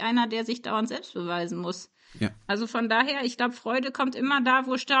jetzt nicht einer, der sich dauernd selbst beweisen muss. Ja. Also von daher, ich glaube, Freude kommt immer da,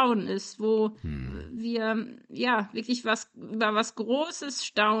 wo Staunen ist, wo wir wirklich über was Großes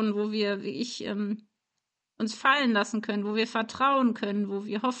staunen, wo wir wirklich uns fallen lassen können, wo wir vertrauen können, wo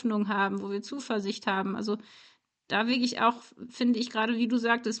wir Hoffnung haben, wo wir Zuversicht haben. Also da wirklich auch, finde ich, gerade wie du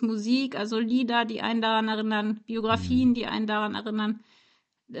sagtest, Musik, also Lieder, die einen daran erinnern, Biografien, die einen daran erinnern.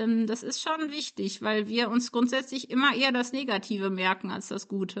 Das ist schon wichtig, weil wir uns grundsätzlich immer eher das Negative merken als das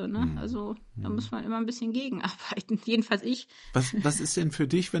Gute. Ne? Also da muss man immer ein bisschen gegenarbeiten. Jedenfalls ich. Was ist denn für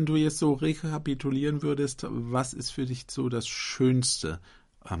dich, wenn du jetzt so rekapitulieren würdest, was ist für dich so das Schönste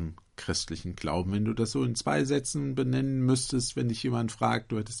am christlichen Glauben? Wenn du das so in 2 Sätzen benennen müsstest, wenn dich jemand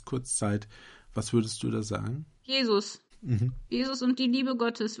fragt, du hättest kurz Zeit, was würdest du da sagen? Jesus. Jesus und die Liebe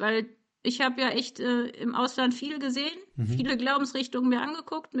Gottes, weil ich habe ja echt im Ausland viel gesehen, viele Glaubensrichtungen mir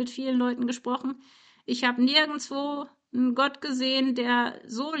angeguckt, mit vielen Leuten gesprochen. Ich habe nirgendwo einen Gott gesehen, der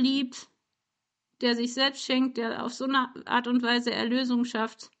so liebt, der sich selbst schenkt, der auf so eine Art und Weise Erlösung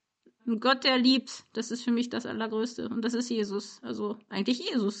schafft. Ein Gott, der liebt, das ist für mich das Allergrößte. Und das ist Jesus. Also eigentlich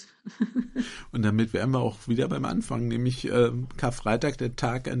Jesus. Und damit wären wir auch wieder beim Anfang, nämlich Karfreitag, der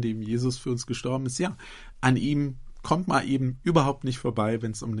Tag, an dem Jesus für uns gestorben ist. Ja, an ihm kommt man eben überhaupt nicht vorbei,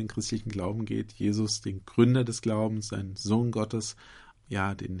 wenn es um den christlichen Glauben geht. Jesus, den Gründer des Glaubens, sein Sohn Gottes,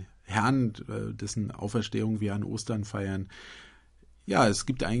 ja, den Herrn, dessen Auferstehung wir an Ostern feiern. Ja, es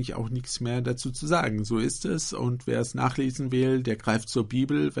gibt eigentlich auch nichts mehr dazu zu sagen. So ist es. Und wer es nachlesen will, der greift zur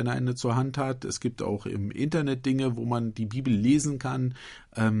Bibel, wenn er eine zur Hand hat. Es gibt auch im Internet Dinge, wo man die Bibel lesen kann.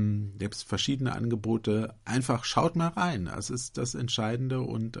 Da gibt es verschiedene Angebote. Einfach schaut mal rein. Das ist das Entscheidende.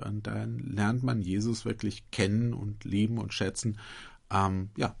 Und dann lernt man Jesus wirklich kennen und lieben und schätzen.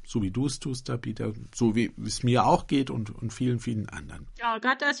 so wie du es tust, Tabitha, so wie es mir auch geht und vielen, vielen anderen. Ja,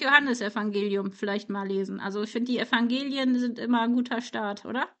 gerade das Johannesevangelium vielleicht mal lesen. Also ich finde, die Evangelien sind immer ein guter Start,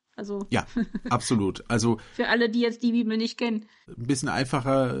 oder? Also ja, absolut. Also für alle, die jetzt die Bibel nicht kennen. Ein bisschen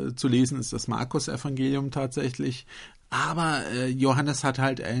einfacher zu lesen ist das Markus-Evangelium tatsächlich. Aber Johannes hat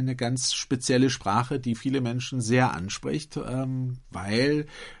halt eine ganz spezielle Sprache, die viele Menschen sehr anspricht, weil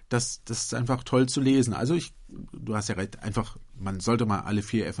das ist einfach toll zu lesen. Also du hast ja recht, man sollte mal alle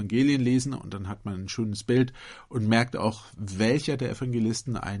 4 Evangelien lesen und dann hat man ein schönes Bild und merkt auch, welcher der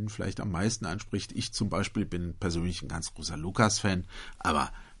Evangelisten einen vielleicht am meisten anspricht. Ich zum Beispiel bin persönlich ein ganz großer Lukas-Fan,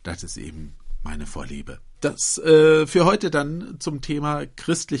 aber das ist eben meine Vorliebe. Das für heute dann zum Thema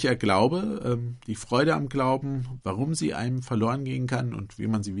christlicher Glaube, die Freude am Glauben, warum sie einem verloren gehen kann und wie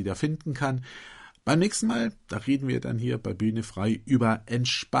man sie wieder finden kann. Beim nächsten Mal, da reden wir dann hier bei Bühne frei über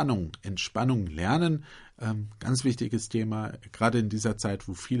Entspannung. Entspannung lernen, ganz wichtiges Thema, gerade in dieser Zeit,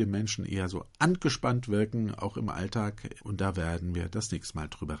 wo viele Menschen eher so angespannt wirken, auch im Alltag. Und da werden wir das nächste Mal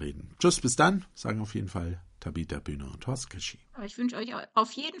drüber reden. Tschüss, bis dann, sagen auf jeden Fall Tabitha, Bühne und Horst Kischi. Ich wünsche euch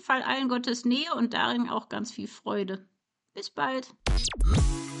auf jeden Fall allen Gottes Nähe und darin auch ganz viel Freude. Bis bald.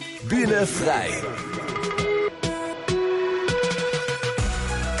 Bühne frei.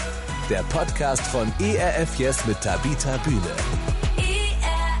 Der Podcast von ERF Yes mit Tabitha Bühne.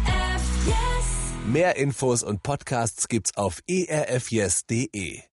 ERF Yes. Mehr Infos und Podcasts gibt's auf erfyes.de.